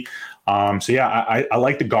healthy. I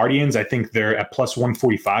like the Guardians. I think they're at plus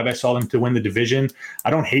 145. I saw them to win the division. I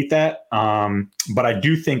don't hate that. But I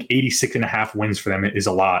do think 86.5 wins for them is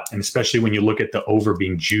a lot. And especially when you look at the over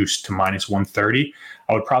being juiced to minus 130,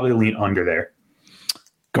 I would probably lean under there.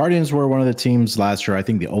 Guardians were one of the teams last year, I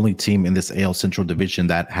think the only team in this AL Central division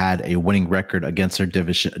that had a winning record against their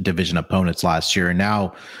division opponents last year. And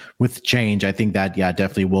now with change, I think that,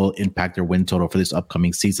 definitely will impact their win total for this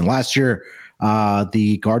upcoming season. Last year,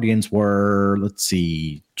 the Guardians were,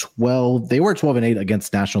 12. They were 12-8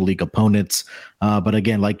 against National League opponents. But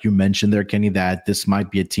again, like you mentioned there, Kenny, that this might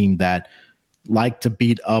be a team that like to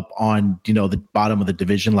beat up on, the bottom of the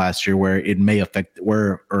division last year, where it may affect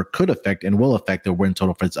or could affect and will affect their win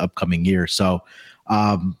total for this upcoming year. So,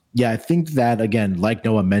 I think that, again, like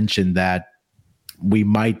Noah mentioned, that we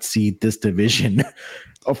might see this division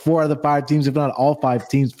 4 of the 5 teams, if not all 5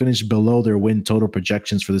 teams, finish below their win total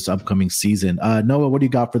projections for this upcoming season. Noah, what do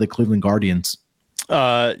you got for the Cleveland Guardians?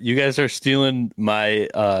 You guys are stealing my,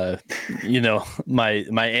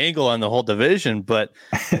 my angle on the whole division, but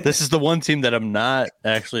this is the one team that I'm not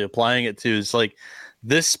actually applying it to. It's like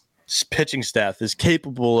this pitching staff is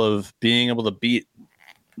capable of being able to beat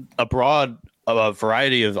a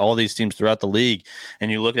variety of all these teams throughout the league.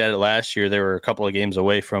 And you look at it last year, they were a couple of games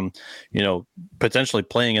away from, potentially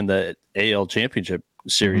playing in the AL Championship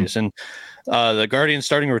Series. And the Guardians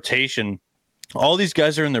starting rotation, all these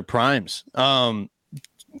guys are in their primes.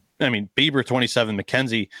 Bieber 27,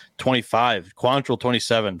 McKenzie 25, Quantrill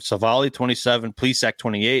 27, Savali 27, Plesac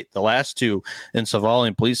 28. The last two in Savali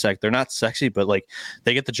and Plesac, they're not sexy, but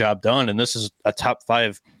they get the job done. And this is a top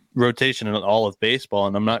 5 rotation in all of baseball.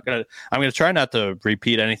 And I'm going to try not to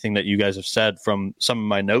repeat anything that you guys have said from some of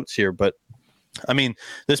my notes here, but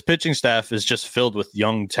this pitching staff is just filled with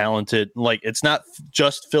young, talented, it's not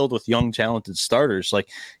just filled with young, talented starters.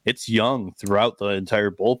 It's young throughout the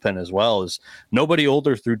entire bullpen, as well as nobody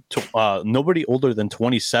older than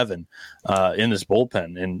 27 in this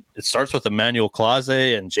bullpen. And it starts with Emmanuel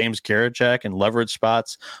Clase and James Karinchak and leverage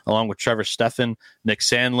spots, along with Trevor Stephan, Nick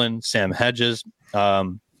Sandlin, Sam Hedges.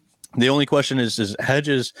 The only question is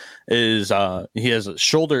Hedges he has a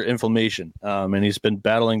shoulder inflammation, and he's been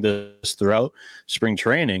battling this throughout spring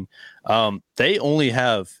training. They only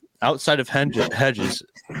have, outside of Hedges,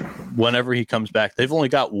 whenever he comes back, they've only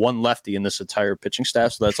got one lefty in this entire pitching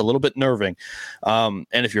staff, so that's a little bit nerving. And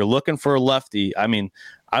if you're looking for a lefty,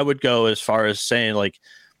 I would go as far as saying,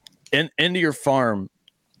 into your farm,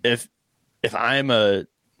 if I'm a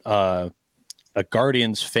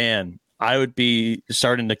Guardians fan, I would be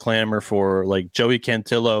starting to clamor for Joey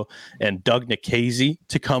Cantillo and Doug Nikhazy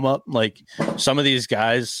to come up. Some of these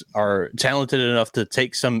guys are talented enough to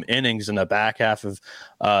take some innings in the back half of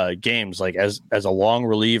games, as a long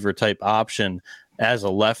reliever type option as a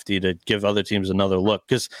lefty to give other teams another look.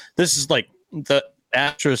 Because this is the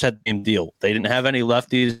Astros had the same deal. They didn't have any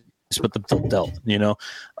lefties, but the dealt.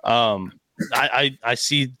 I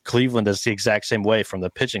see Cleveland as the exact same way from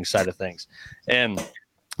the pitching side of things, and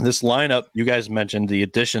this lineup, you guys mentioned the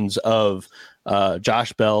additions of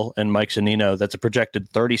Josh Bell and Mike Zunino. That's a projected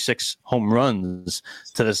 36 home runs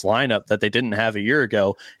to this lineup that they didn't have a year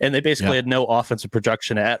ago. And they basically had no offensive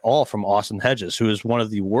production at all from Austin Hedges, who is one of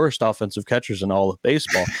the worst offensive catchers in all of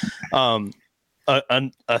baseball.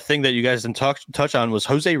 A thing that you guys didn't touch on was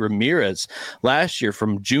Jose Ramirez. Last year,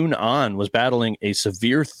 from June on, was battling a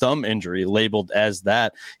severe thumb injury labeled as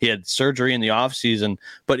that. He had surgery in the offseason,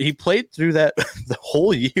 but he played through that the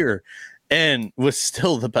whole year and was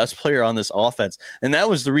still the best player on this offense. And that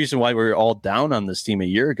was the reason why we were all down on this team a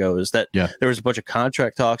year ago, is that there was a bunch of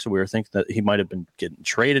contract talks, and we were thinking that he might have been getting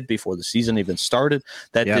traded before the season even started.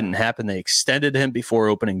 That didn't happen. They extended him before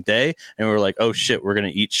opening day, and we were like, oh shit, we're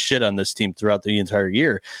going to eat shit on this team throughout the entire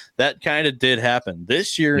year. That kind of did happen.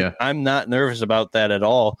 This year, I'm not nervous about that at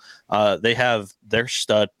all. They have their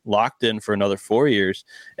stud locked in for another 4 years,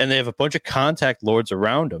 and they have a bunch of contact lords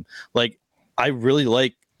around him. Like, I really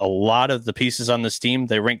like a lot of the pieces on this team.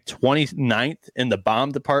 They ranked 29th in the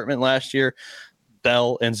bomb department last year.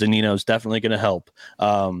 Bell and Zunino is definitely going to help,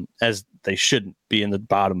 as they shouldn't be in the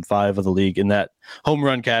bottom 5 of the league in that home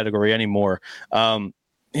run category anymore.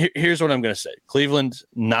 Here's what I'm going to say. Cleveland,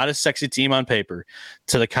 not a sexy team on paper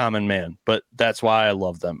to the common man, but that's why I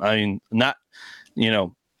love them. I mean,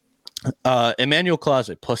 Emmanuel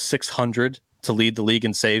Closet plus 600 to lead the league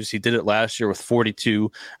in saves. He did it last year with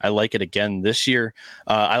 42. I like it again this year.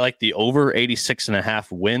 I like the over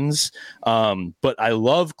 86.5 wins. But I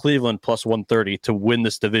love Cleveland plus 130 to win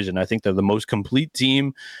this division. I think they're the most complete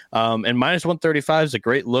team. And minus 135 is a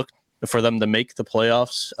great look for them to make the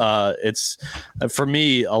playoffs. It's, for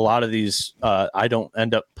me, a lot of these I don't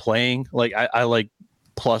end up playing. Like, I like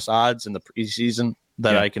plus odds in the preseason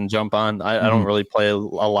that I can jump on. I don't really play a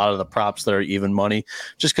lot of the props that are even money,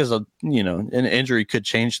 just because of, an injury could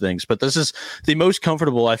change things. But this is the most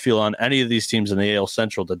comfortable I feel on any of these teams in the AL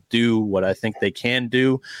Central to do what I think they can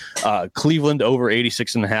do. Cleveland over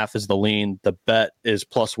 86.5 is the lean. The bet is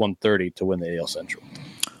plus 130 to win the AL Central.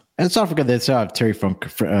 And let's not forget they still have Terry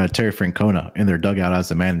Francona in their dugout as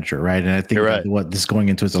the manager, right? And I think this is going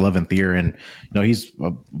into his 11th year, and he's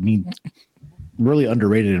really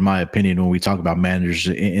underrated in my opinion when we talk about managers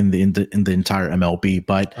in the entire MLB.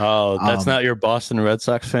 But that's not your Boston Red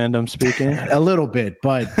Sox fandom speaking. A little bit,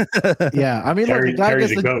 but yeah, I mean,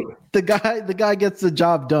 the guy gets the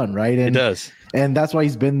job done, right? And he does. And that's why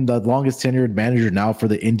he's been the longest tenured manager now for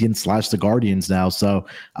the Indians / the Guardians now. So,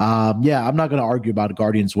 I'm not going to argue about the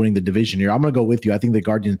Guardians winning the division here. I'm going to go with you. I think the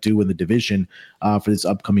Guardians do win the division for this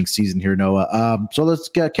upcoming season here, Noah. So let's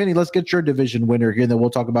get your division winner here, and then we'll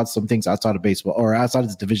talk about some things outside of baseball or outside of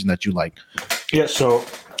this division that you like. Yeah, so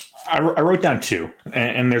I wrote down 2,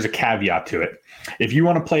 and there's a caveat to it. If you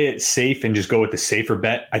want to play it safe and just go with the safer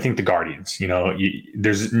bet, I think the Guardians.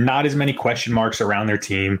 There's not as many question marks around their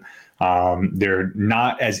team. They're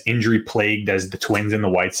not as injury plagued as the Twins and the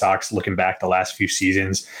White Sox looking back the last few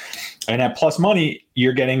seasons. And at plus money,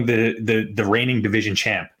 you're getting the reigning division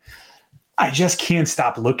champ. I just can't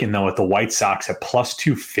stop looking, though, at the White Sox at plus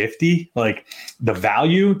 250. Like, the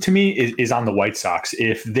value to me is on the White Sox.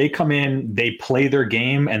 If they come in, they play their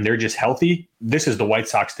game, and they're just healthy, this is the White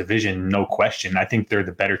Sox division, no question. I think they're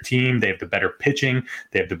the better team. They have the better pitching.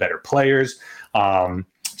 They have the better players.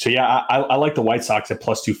 So, yeah, I like the White Sox at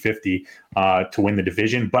plus 250 to win the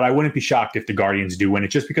division, but I wouldn't be shocked if the Guardians do win it,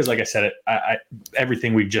 just because, like I said,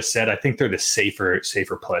 everything we've just said, I think they're the safer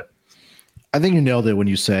play. I think you nailed it when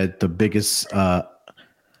you said the biggest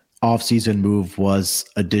offseason move was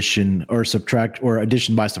addition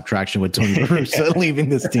by subtraction with Tony La Russa leaving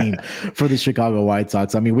this team for the Chicago White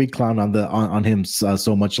Sox. I mean, we clowned on him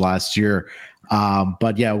so much last year,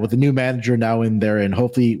 but yeah, with the new manager now in there, and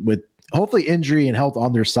hopefully injury and health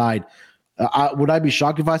on their side, would I be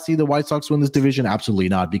shocked if I see the White Sox win this division? Absolutely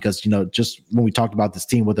not, because just when we talked about this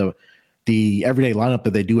team with the everyday lineup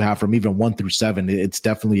that they do have from even 1 through 7, it's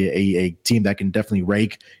definitely a team that can definitely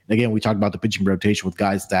rake. And again, we talked about the pitching rotation with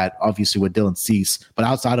guys that obviously with Dylan Cease, but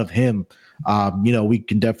outside of him, we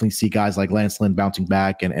can definitely see guys like Lance Lynn bouncing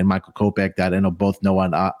back and Michael Kopech that I know both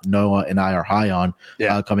Noah and I are high on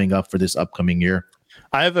coming up for this upcoming year.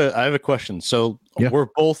 I have a question. So we're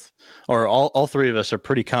both, or all 3 of us are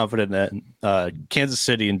pretty confident that Kansas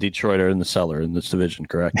City and Detroit are in the cellar in this division,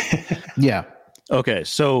 correct? Yeah. Okay.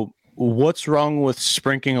 So what's wrong with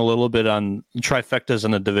sprinkling a little bit on trifectas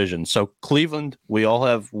in the division? So Cleveland, we all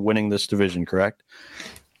have winning this division, correct?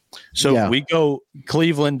 So we go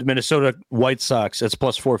Cleveland, Minnesota, White Sox, that's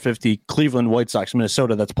plus 450. Cleveland, White Sox,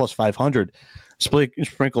 Minnesota, that's plus 500.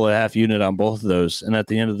 Sprinkle a half unit on both of those, and at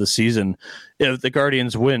the end of the season, if the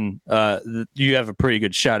Guardians win, you have a pretty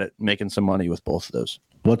good shot at making some money with both of those.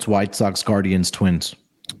 What's White Sox, Guardians, Twins?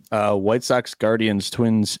 White Sox, Guardians,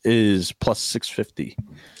 Twins is plus 650.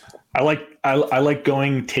 I like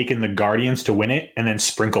taking the Guardians to win it and then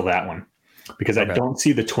sprinkle that one, because I don't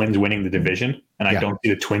see the Twins winning the division, and I don't see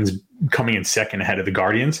the Twins coming in second ahead of the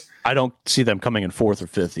Guardians. I don't see them coming in 4th or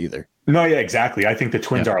 5th either. No, yeah, exactly. I think the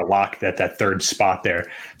Twins are a lock at that 3rd spot there.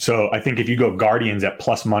 So I think if you go Guardians at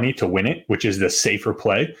plus money to win it, which is the safer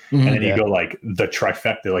play, and then you go like the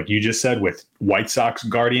trifecta, like you just said, with White Sox,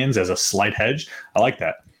 Guardians as a slight hedge, I like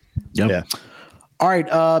that. Yep. Yeah. All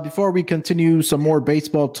right. Before we continue some more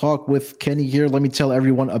baseball talk with Kenny here, let me tell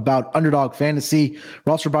everyone about Underdog Fantasy.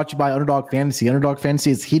 We're also brought to you by Underdog Fantasy. Underdog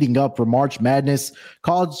Fantasy is heating up for March Madness.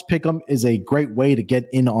 College Pick'em is a great way to get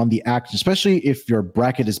in on the action, especially if your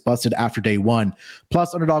bracket is busted after day one.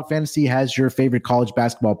 Plus, Underdog Fantasy has your favorite college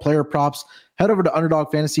basketball player props. Head over to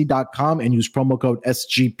UnderdogFantasy.com and use promo code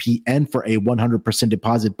SGPN for a 100%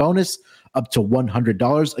 deposit bonus up to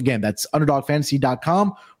 $100. Again, that's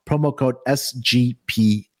UnderdogFantasy.com. Promo code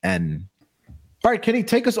SGPN. All right, Kenny,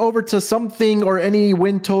 take us over to something or any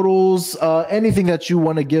win totals, anything that you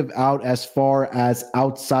want to give out as far as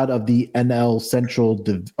outside of the the AL Central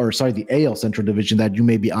Division that you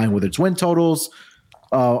may be eyeing, whether it's win totals,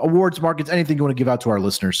 awards, markets, anything you want to give out to our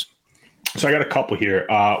listeners. So I got a couple here.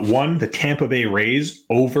 One, the Tampa Bay Rays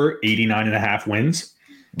over 89.5 wins.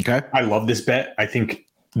 Okay. I love this bet. I think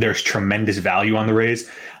there's tremendous value on the Rays.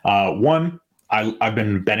 I've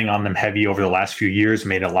been betting on them heavy over the last few years,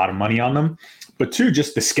 made a lot of money on them. But two,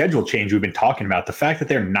 just the schedule change we've been talking about, the fact that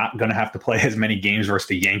they're not going to have to play as many games versus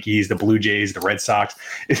the Yankees, the Blue Jays, the Red Sox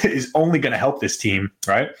is only going to help this team,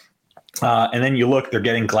 right? And then you look, they're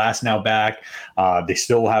getting Glass now back. They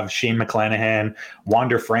still have Shane McClanahan.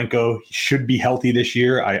 Wander Franco should be healthy this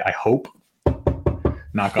year, I hope.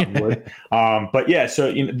 Knock on wood. But yeah,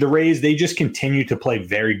 so the Rays, they just continue to play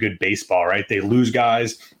very good baseball, right? They lose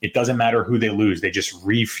guys. It doesn't matter who they lose. They just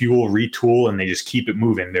refuel, retool, and they just keep it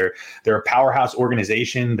moving. They're a powerhouse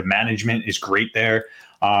organization. The management is great there.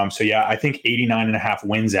 So yeah, I think 89.5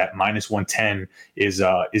 wins at -110 is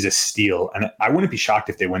a steal. And I wouldn't be shocked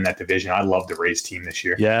if they win that division. I love the Rays team this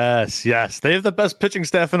year. Yes. They have the best pitching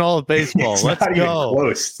staff in all of baseball. It's Let's not go. Even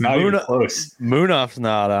close. It's not even close. Moonoff's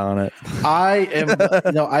not on it. I am,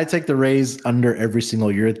 I take the Rays under every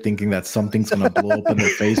single year thinking that something's going to blow up in their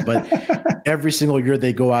face, but every single year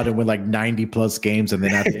they go out and win like 90 plus games. And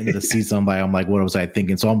then at the end of the season, I'm like, what was I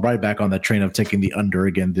thinking? So I'm right back on that train of taking the under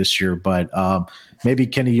again this year. But maybe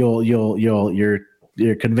Kenny,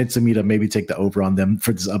 you're convincing me to maybe take the over on them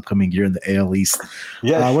for this upcoming year in the AL East.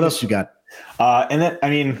 Yeah. What else you got? And then, I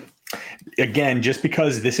mean, again, just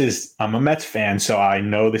because I'm a Mets fan, so I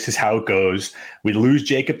know this is how it goes. We lose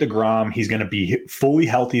Jacob deGrom. He's going to be fully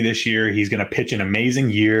healthy this year. He's going to pitch an amazing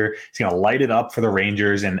year. He's going to light it up for the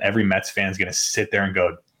Rangers, and every Mets fan is going to sit there and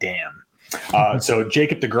go, damn. So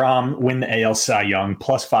Jacob deGrom win the AL Cy Young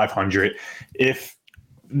plus 500. If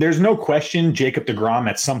there's no question, Jacob deGrom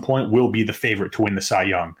at some point will be the favorite to win the Cy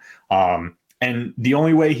Young. And the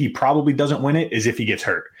only way he probably doesn't win it is if he gets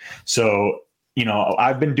hurt. So,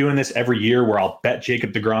 I've been doing this every year where I'll bet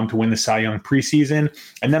Jacob deGrom to win the Cy Young preseason,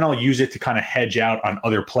 and then I'll use it to kind of hedge out on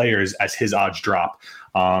other players as his odds drop.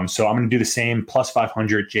 So I'm going to do the same, plus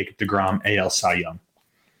 500, Jacob deGrom, AL Cy Young.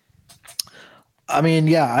 I mean,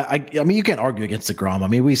 yeah, I mean, you can't argue against deGrom. I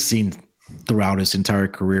mean, we've seen throughout his entire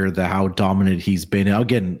career how dominant he's been.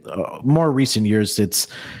 Again, more recent years, it's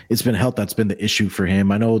been health that's been the issue for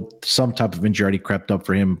him. I know some type of injury already crept up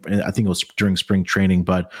for him. I think it was during spring training,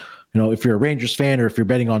 but if you're a Rangers fan or if you're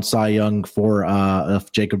betting on Cy Young for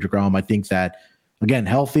Jacob deGrom, I think that, again,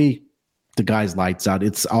 healthy, the guy's lights out.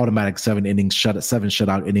 It's automatic 7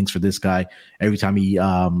 shutout innings for this guy every time he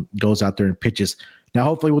goes out there and pitches. Now,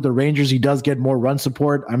 hopefully with the Rangers, he does get more run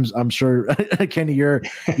support. I'm sure, Kenny, you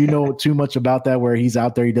know too much about that, where he's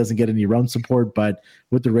out there, he doesn't get any run support. But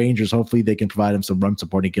with the Rangers, hopefully they can provide him some run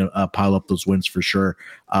support. He can pile up those wins for sure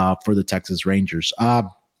for the Texas Rangers.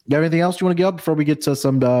 You have anything else you want to get up before we get to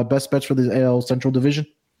some best bets for the AL Central Division?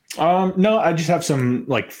 No, I just have some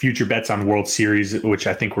future bets on World Series, which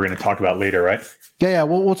I think we're going to talk about later, right? Yeah.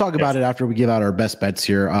 We'll talk about it after we give out our best bets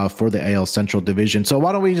here for the AL Central Division. So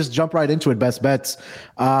why don't we just jump right into it? Best bets.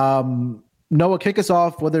 Noah, kick us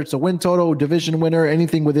off, whether it's a win total, division winner,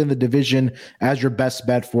 anything within the division as your best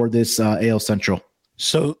bet for this AL Central.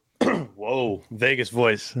 So, whoa, Vegas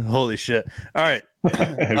voice. Holy shit. All right.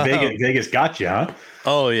 Vegas got you, huh?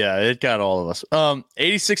 Oh, yeah, it got all of us.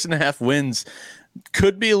 86.5 wins.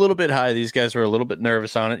 Could be a little bit high. These guys are a little bit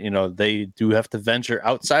nervous on it. They do have to venture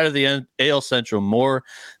outside of the AL Central more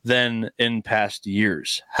than in past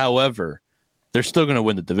years. However, they're still going to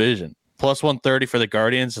win the division. Plus 130 for the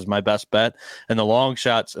Guardians is my best bet. And the long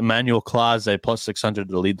shots, Emmanuel Clase, plus 600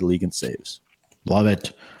 to lead the league in saves. Love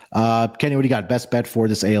it. Kenny, what do you got? Best bet for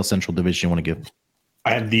this AL Central Division you want to give?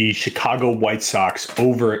 I have the Chicago White Sox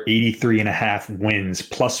over 83.5 wins,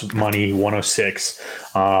 plus money 106.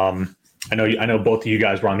 I know both of you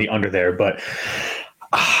guys were on the under there, but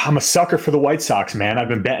I'm a sucker for the White Sox, man. I've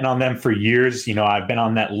been betting on them for years. I've been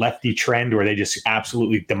on that lefty trend where they just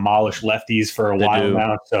absolutely demolish lefties for a while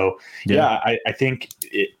now. So, yeah, I think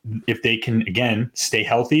if they can, again, stay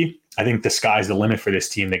healthy, I think the sky's the limit for this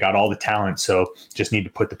team. They got all the talent, so just need to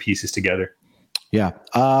put the pieces together. Yeah.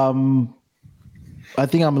 I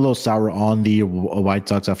think I'm a little sour on the White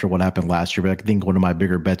Sox after what happened last year, but I think one of my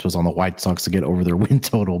bigger bets was on the White Sox to get over their win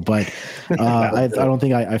total. But I don't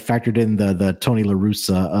think I factored in the Tony La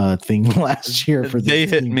Russa thing last year. They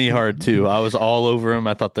hit me hard too. I was all over them.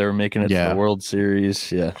 I thought they were making it to the World Series.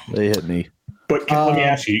 Yeah, they hit me. But let me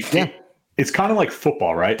ask you. Yeah. It's kind of like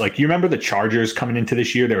football, right? Like, you remember the Chargers coming into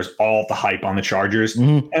this year? There was all the hype on the Chargers,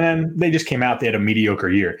 and then they just came out. They had a mediocre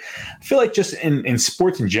year. I feel like just in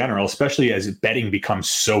sports in general, especially as betting becomes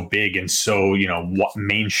so big and so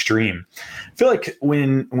mainstream, I feel like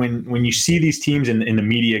when you see these teams in the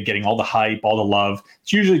media getting all the hype, all the love,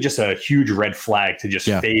 it's usually just a huge red flag to just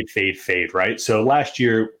fade, right? So last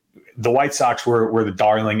year, the White Sox were the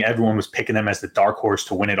darling. Everyone was picking them as the dark horse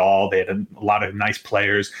to win it all. They had a lot of nice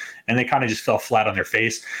players, and they kind of just fell flat on their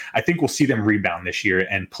face. I think we'll see them rebound this year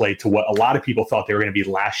and play to what a lot of people thought they were going to be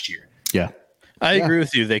last year. Yeah. I agree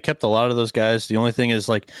with you. They kept a lot of those guys. The only thing is,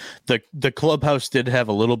 like, the clubhouse did have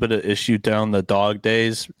a little bit of issue down the dog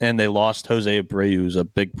days, and they lost Jose Abreu, who's a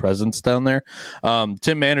big presence down there.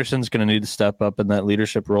 Tim Anderson's going to need to step up in that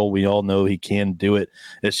leadership role. We all know he can do it.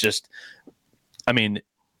 It's just, I mean,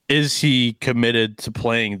 is he committed to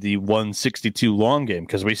playing the 162 long game?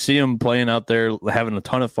 Because we see him playing out there, having a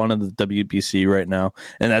ton of fun in the WBC right now,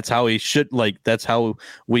 and that's how he should. That's how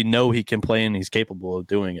we know he can play, and he's capable of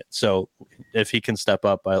doing it. So if he can step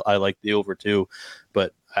up, I like the over too.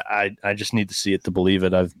 But I just need to see it to believe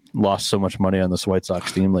it. I've lost so much money on this White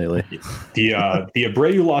Sox team lately. The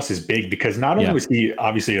Abreu loss is big because not only was he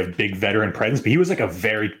obviously a big veteran presence, but he was like a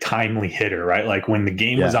very timely hitter, right? Like, when the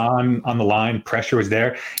game was on the line, pressure was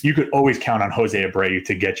there, you could always count on Jose Abreu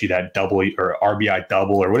to get you that double or RBI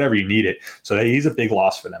double or whatever you needed. So he's a big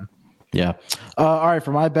loss for them. Yeah. All right.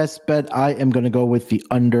 For my best bet, I am going to go with the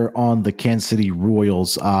under on the Kansas City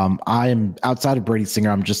Royals. I am, outside of Brady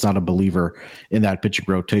Singer, I'm just not a believer in that pitching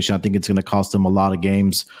rotation. I think it's going to cost them a lot of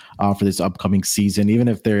games for this upcoming season, even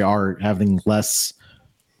if they are having less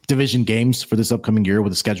division games for this upcoming year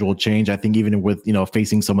with the schedule change. I think even with,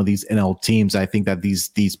 facing some of these NL teams, I think that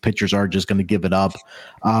these pitchers are just going to give it up.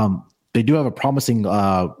 They do have a promising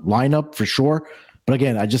lineup for sure. But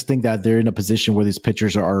again, I just think that they're in a position where these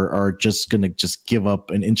pitchers are just going to just give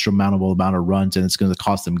up an insurmountable amount of runs, and it's going to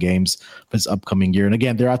cost them games for this upcoming year. And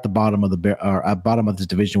again, they're at the bottom of the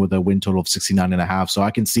division with a win total of 69.5. So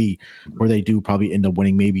I can see where they do probably end up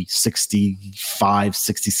winning maybe 65,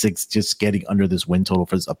 66, just getting under this win total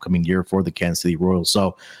for this upcoming year for the Kansas City Royals.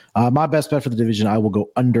 So my best bet for the division, I will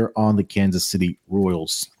go under on the Kansas City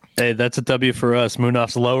Royals. Hey, that's a W for us.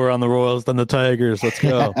 Munaf's lower on the Royals than the Tigers. Let's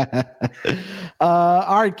go.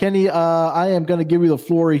 All right, Kenny, I am going to give you the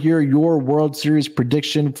floor here. Your World Series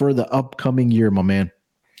prediction for the upcoming year, my man.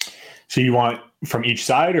 So you want from each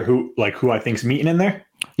side, or who I think's meeting in there?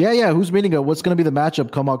 Yeah. Who's meeting? What's going to be the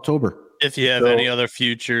matchup come October? If you have any other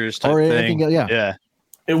futures type or thing. Anything, yeah.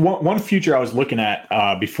 One future I was looking at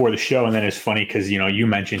before the show, and then it's funny because you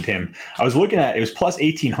mentioned him. I was looking at, it was plus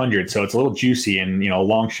 1,800, so it's a little juicy and a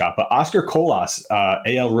long shot. But Oscar Colas,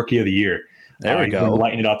 AL Rookie of the Year, there we go,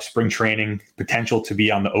 lighting it up. Spring training potential to be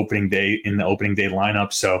on the opening day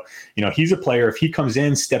lineup. So he's a player. If he comes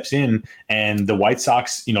in, steps in, and the White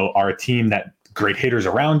Sox are a team that great hitters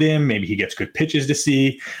around him, maybe he gets good pitches to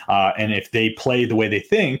see, and if they play the way they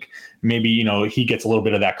think, maybe he gets a little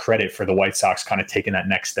bit of that credit for the White Sox kind of taking that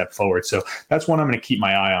next step forward. So that's one I'm going to keep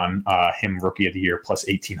my eye on, him Rookie of the Year plus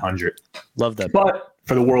 1,800. Love that. But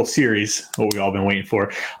for the World Series, what we've all been waiting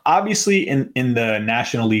for, obviously in the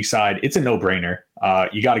National League side, it's a no-brainer.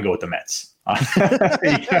 You got to go with the Mets.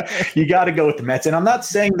 You got to go with the Mets. And I'm not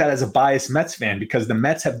saying that as a biased Mets fan, because the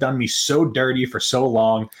Mets have done me so dirty for so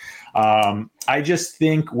long. I just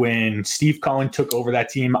think when Steve Cohen took over that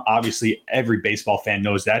team, obviously every baseball fan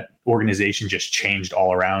knows that organization just changed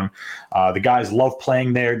all around. The guys love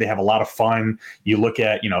playing there. They have a lot of fun. You look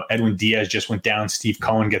at, Edwin Diaz just went down. Steve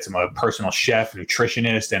Cohen gets him a personal chef,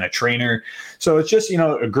 nutritionist, and a trainer. So it's just,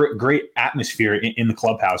 a great atmosphere in the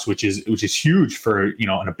clubhouse, which is huge for, in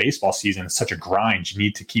a baseball season. It's such a grind. You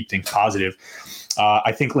need to keep things positive.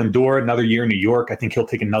 I think Lindor, another year in New York, I think he'll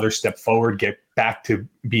take another step forward, get back to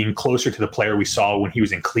being closer to the player we saw when he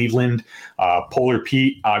was in Cleveland. Polar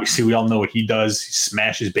Pete, obviously we all know what he does. He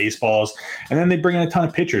smashes baseballs. And then they bring in a ton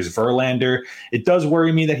of pitchers. Verlander, it does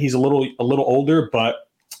worry me that he's a little older, but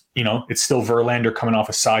it's still Verlander coming off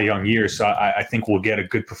a Cy Young year. So I think we'll get a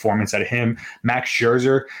good performance out of him. Max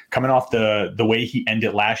Scherzer coming off the way he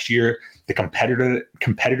ended last year, the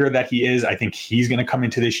competitor that he is, I think he's going to come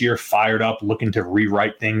into this year fired up, looking to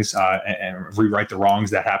rewrite things and rewrite the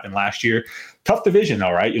wrongs that happened last year. Tough division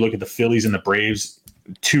though, right? You look at the Phillies and the Braves,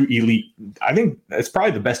 two elite. I think it's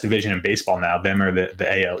probably the best division in baseball now, them or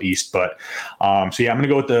the AL East. But I'm going to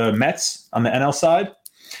go with the Mets on the NL side.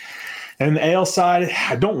 And the AL side,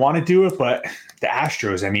 I don't want to do it, but the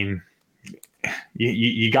Astros, I mean,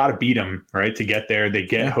 you got to beat them, right, to get there. They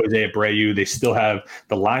get Jose Abreu. They still have –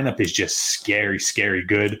 the lineup is just scary, scary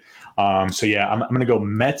good. I'm going to go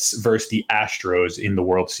Mets versus the Astros in the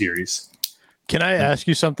World Series. Can I ask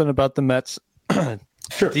you something about the Mets?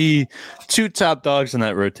 Sure. The two top dogs in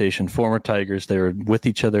that rotation, former Tigers, they were with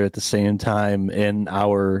each other at the same time in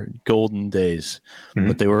our golden days,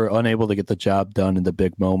 but they were unable to get the job done in the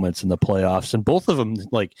big moments in the playoffs. And both of them,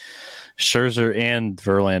 like Scherzer and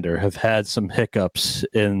Verlander, have had some hiccups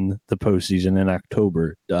in the postseason in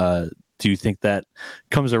October. Do you think that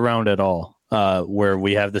comes around at all, where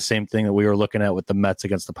we have the same thing that we were looking at with the Mets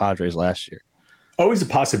against the Padres last year? Always a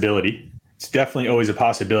possibility. It's definitely always a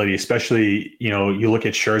possibility, especially, you look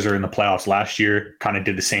at Scherzer in the playoffs last year, kind of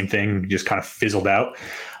did the same thing, just kind of fizzled out.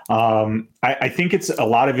 I think a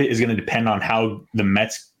lot of it is going to depend on how the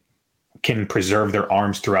Mets can preserve their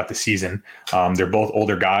arms throughout the season. They're both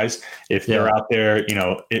older guys. If they're out there,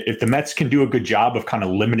 if the Mets can do a good job of kind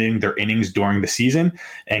of limiting their innings during the season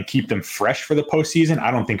and keep them fresh for the postseason,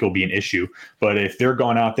 I don't think it'll be an issue. But if they're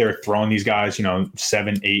going out there throwing these guys,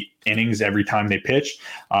 7-8 innings every time they pitch,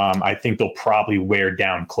 I think they'll probably wear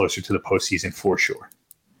down closer to the postseason for sure.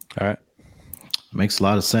 All right. Makes a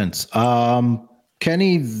lot of sense.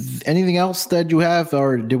 Kenny, anything else that you have,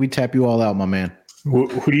 or did we tap you all out, my man? Who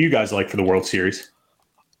do you guys like for the World Series?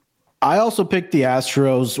 I also picked the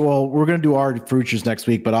Astros. Well, we're going to do our futures next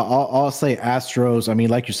week, but I'll say Astros. I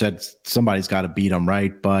mean, like you said, somebody's got to beat them,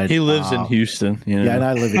 right? But he lives in Houston. Yeah, and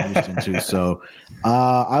I live in Houston too. So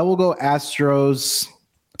I will go Astros,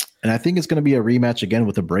 and I think it's going to be a rematch again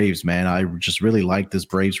with the Braves, man. I just really like this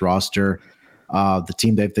Braves roster. The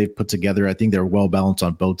team that they've put together, I think they're well balanced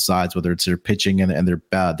on both sides, whether it's their pitching and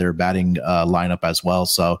their batting lineup as well.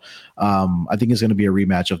 So I think it's going to be a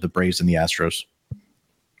rematch of the Braves and the Astros.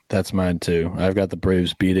 That's mine too. I've got the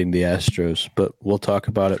Braves beating the Astros, but we'll talk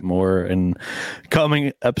about it more in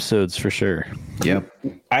coming episodes for sure. Yep.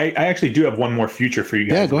 I actually do have one more future for you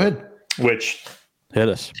guys. Yeah, go ahead. Which hit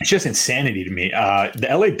us. It's just insanity to me. The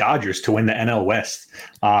LA Dodgers to win the NL West.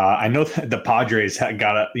 I know that the Padres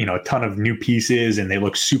got a ton of new pieces and they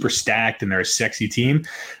look super stacked and they're a sexy team,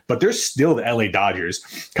 but they're still the LA Dodgers.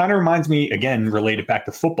 Kind of reminds me, again, related back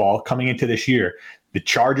to football coming into this year. The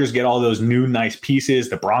Chargers get all those new nice pieces.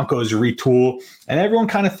 The Broncos retool. And everyone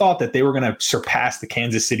kind of thought that they were going to surpass the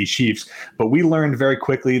Kansas City Chiefs. But we learned very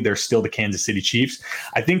quickly they're still the Kansas City Chiefs.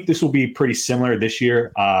 I think this will be pretty similar this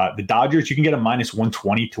year. The Dodgers, you can get a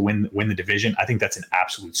 -120 to win the division. I think that's an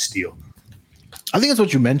absolute steal. I think that's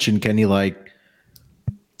what you mentioned, Kenny.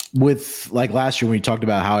 With last year when we talked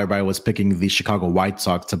about how everybody was picking the Chicago White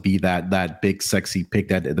Sox to be that big, sexy pick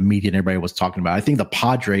that the media and everybody was talking about. I think the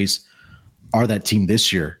Padres are that team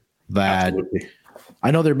this year that Absolutely.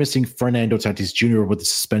 I know they're missing Fernando Tatis Jr. with the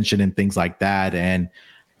suspension and things like that. And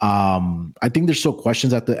I think there's still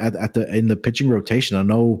questions in the pitching rotation. I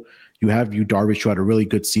know you have Darvish, who had a really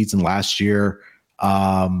good season last year.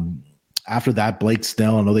 After that, Blake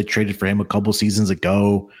Snell, I know they traded for him a couple seasons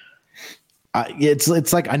ago.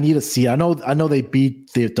 It's like I need to see. I know they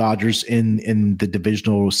beat the Dodgers in the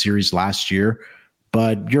divisional series last year,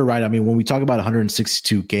 but you're right. I mean, when we talk about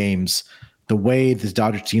 162 games, the way the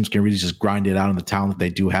Dodgers teams can really just grind it out on the talent that they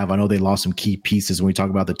do have. I know they lost some key pieces when we talk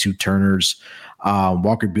about the two Turners.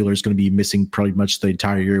 Walker Buehler is going to be missing pretty much the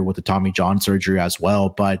entire year with the Tommy John surgery as well.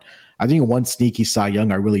 But I think one sneaky Cy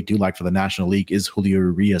Young I really do like for the National League is Julio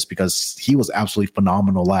Urias, because he was absolutely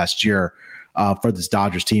phenomenal last year for this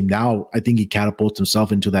Dodgers team. Now I think he catapults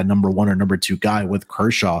himself into that number 1 or number 2 guy with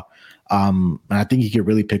Kershaw. And I think he could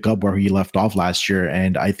really pick up where he left off last year.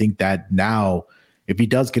 And I think that now, if he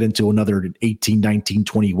does get into another 18, 19,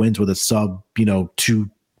 20 wins with a sub,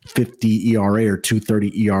 250 ERA or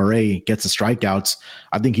 230 ERA, gets the strikeouts,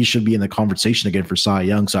 I think he should be in the conversation again for Cy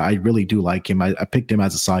Young. So I really do like him. I picked him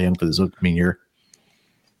as a Cy Young for this upcoming year.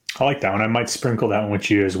 I like that one. I might sprinkle that one with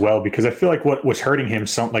you as well, because I feel like what was hurting him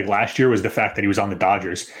last year was the fact that he was on the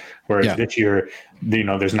Dodgers, whereas this year,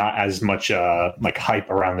 there's not as much hype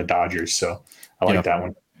around the Dodgers. So I like that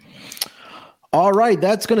one. All right,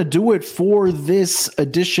 that's going to do it for this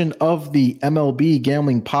edition of the MLB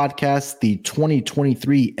Gambling Podcast, the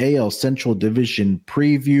 2023 AL Central Division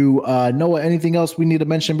preview. Noah, anything else we need to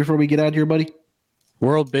mention before we get out of here, buddy?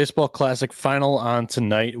 World Baseball Classic final on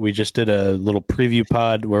tonight. We just did a little preview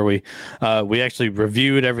pod where we actually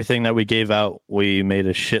reviewed everything that we gave out. We made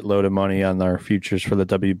a shitload of money on our futures for the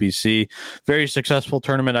WBC. Very successful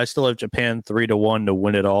tournament. I still have Japan 3-1 to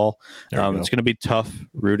win it all. It's going to be tough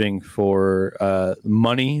rooting for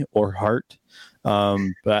money or heart.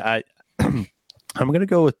 But I'm going to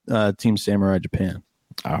go with Team Samurai Japan.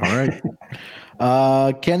 All right.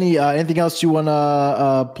 Kenny, anything else you want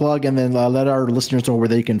to plug, and then let our listeners know where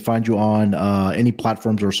they can find you on any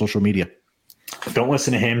platforms or social media? Don't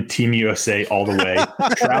listen to him. Team USA all the way.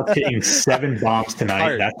 Trout's hitting 7 bombs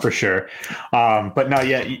tonight, that's for sure. But no,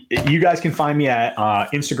 yeah, you guys can find me at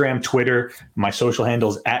Instagram, Twitter. My social handle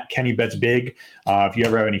is at KennyBetsBig. If you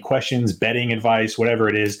ever have any questions, betting advice, whatever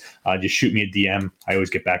it is, just shoot me a DM. I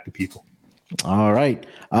always get back to people. All right.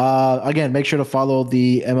 Again, make sure to follow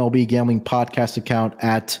the MLB Gambling Podcast account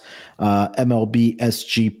at MLBSGPN.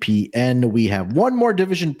 We have one more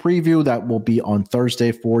division preview that will be on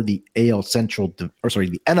Thursday for the the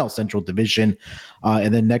NL Central Division.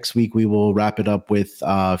 And then next week we will wrap it up with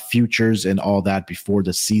futures and all that before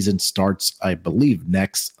the season starts, I believe,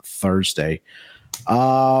 next Thursday.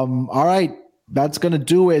 All right. That's going to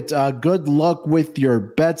do it. Good luck with your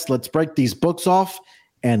bets. Let's break these books off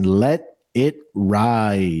and let it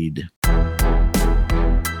ride.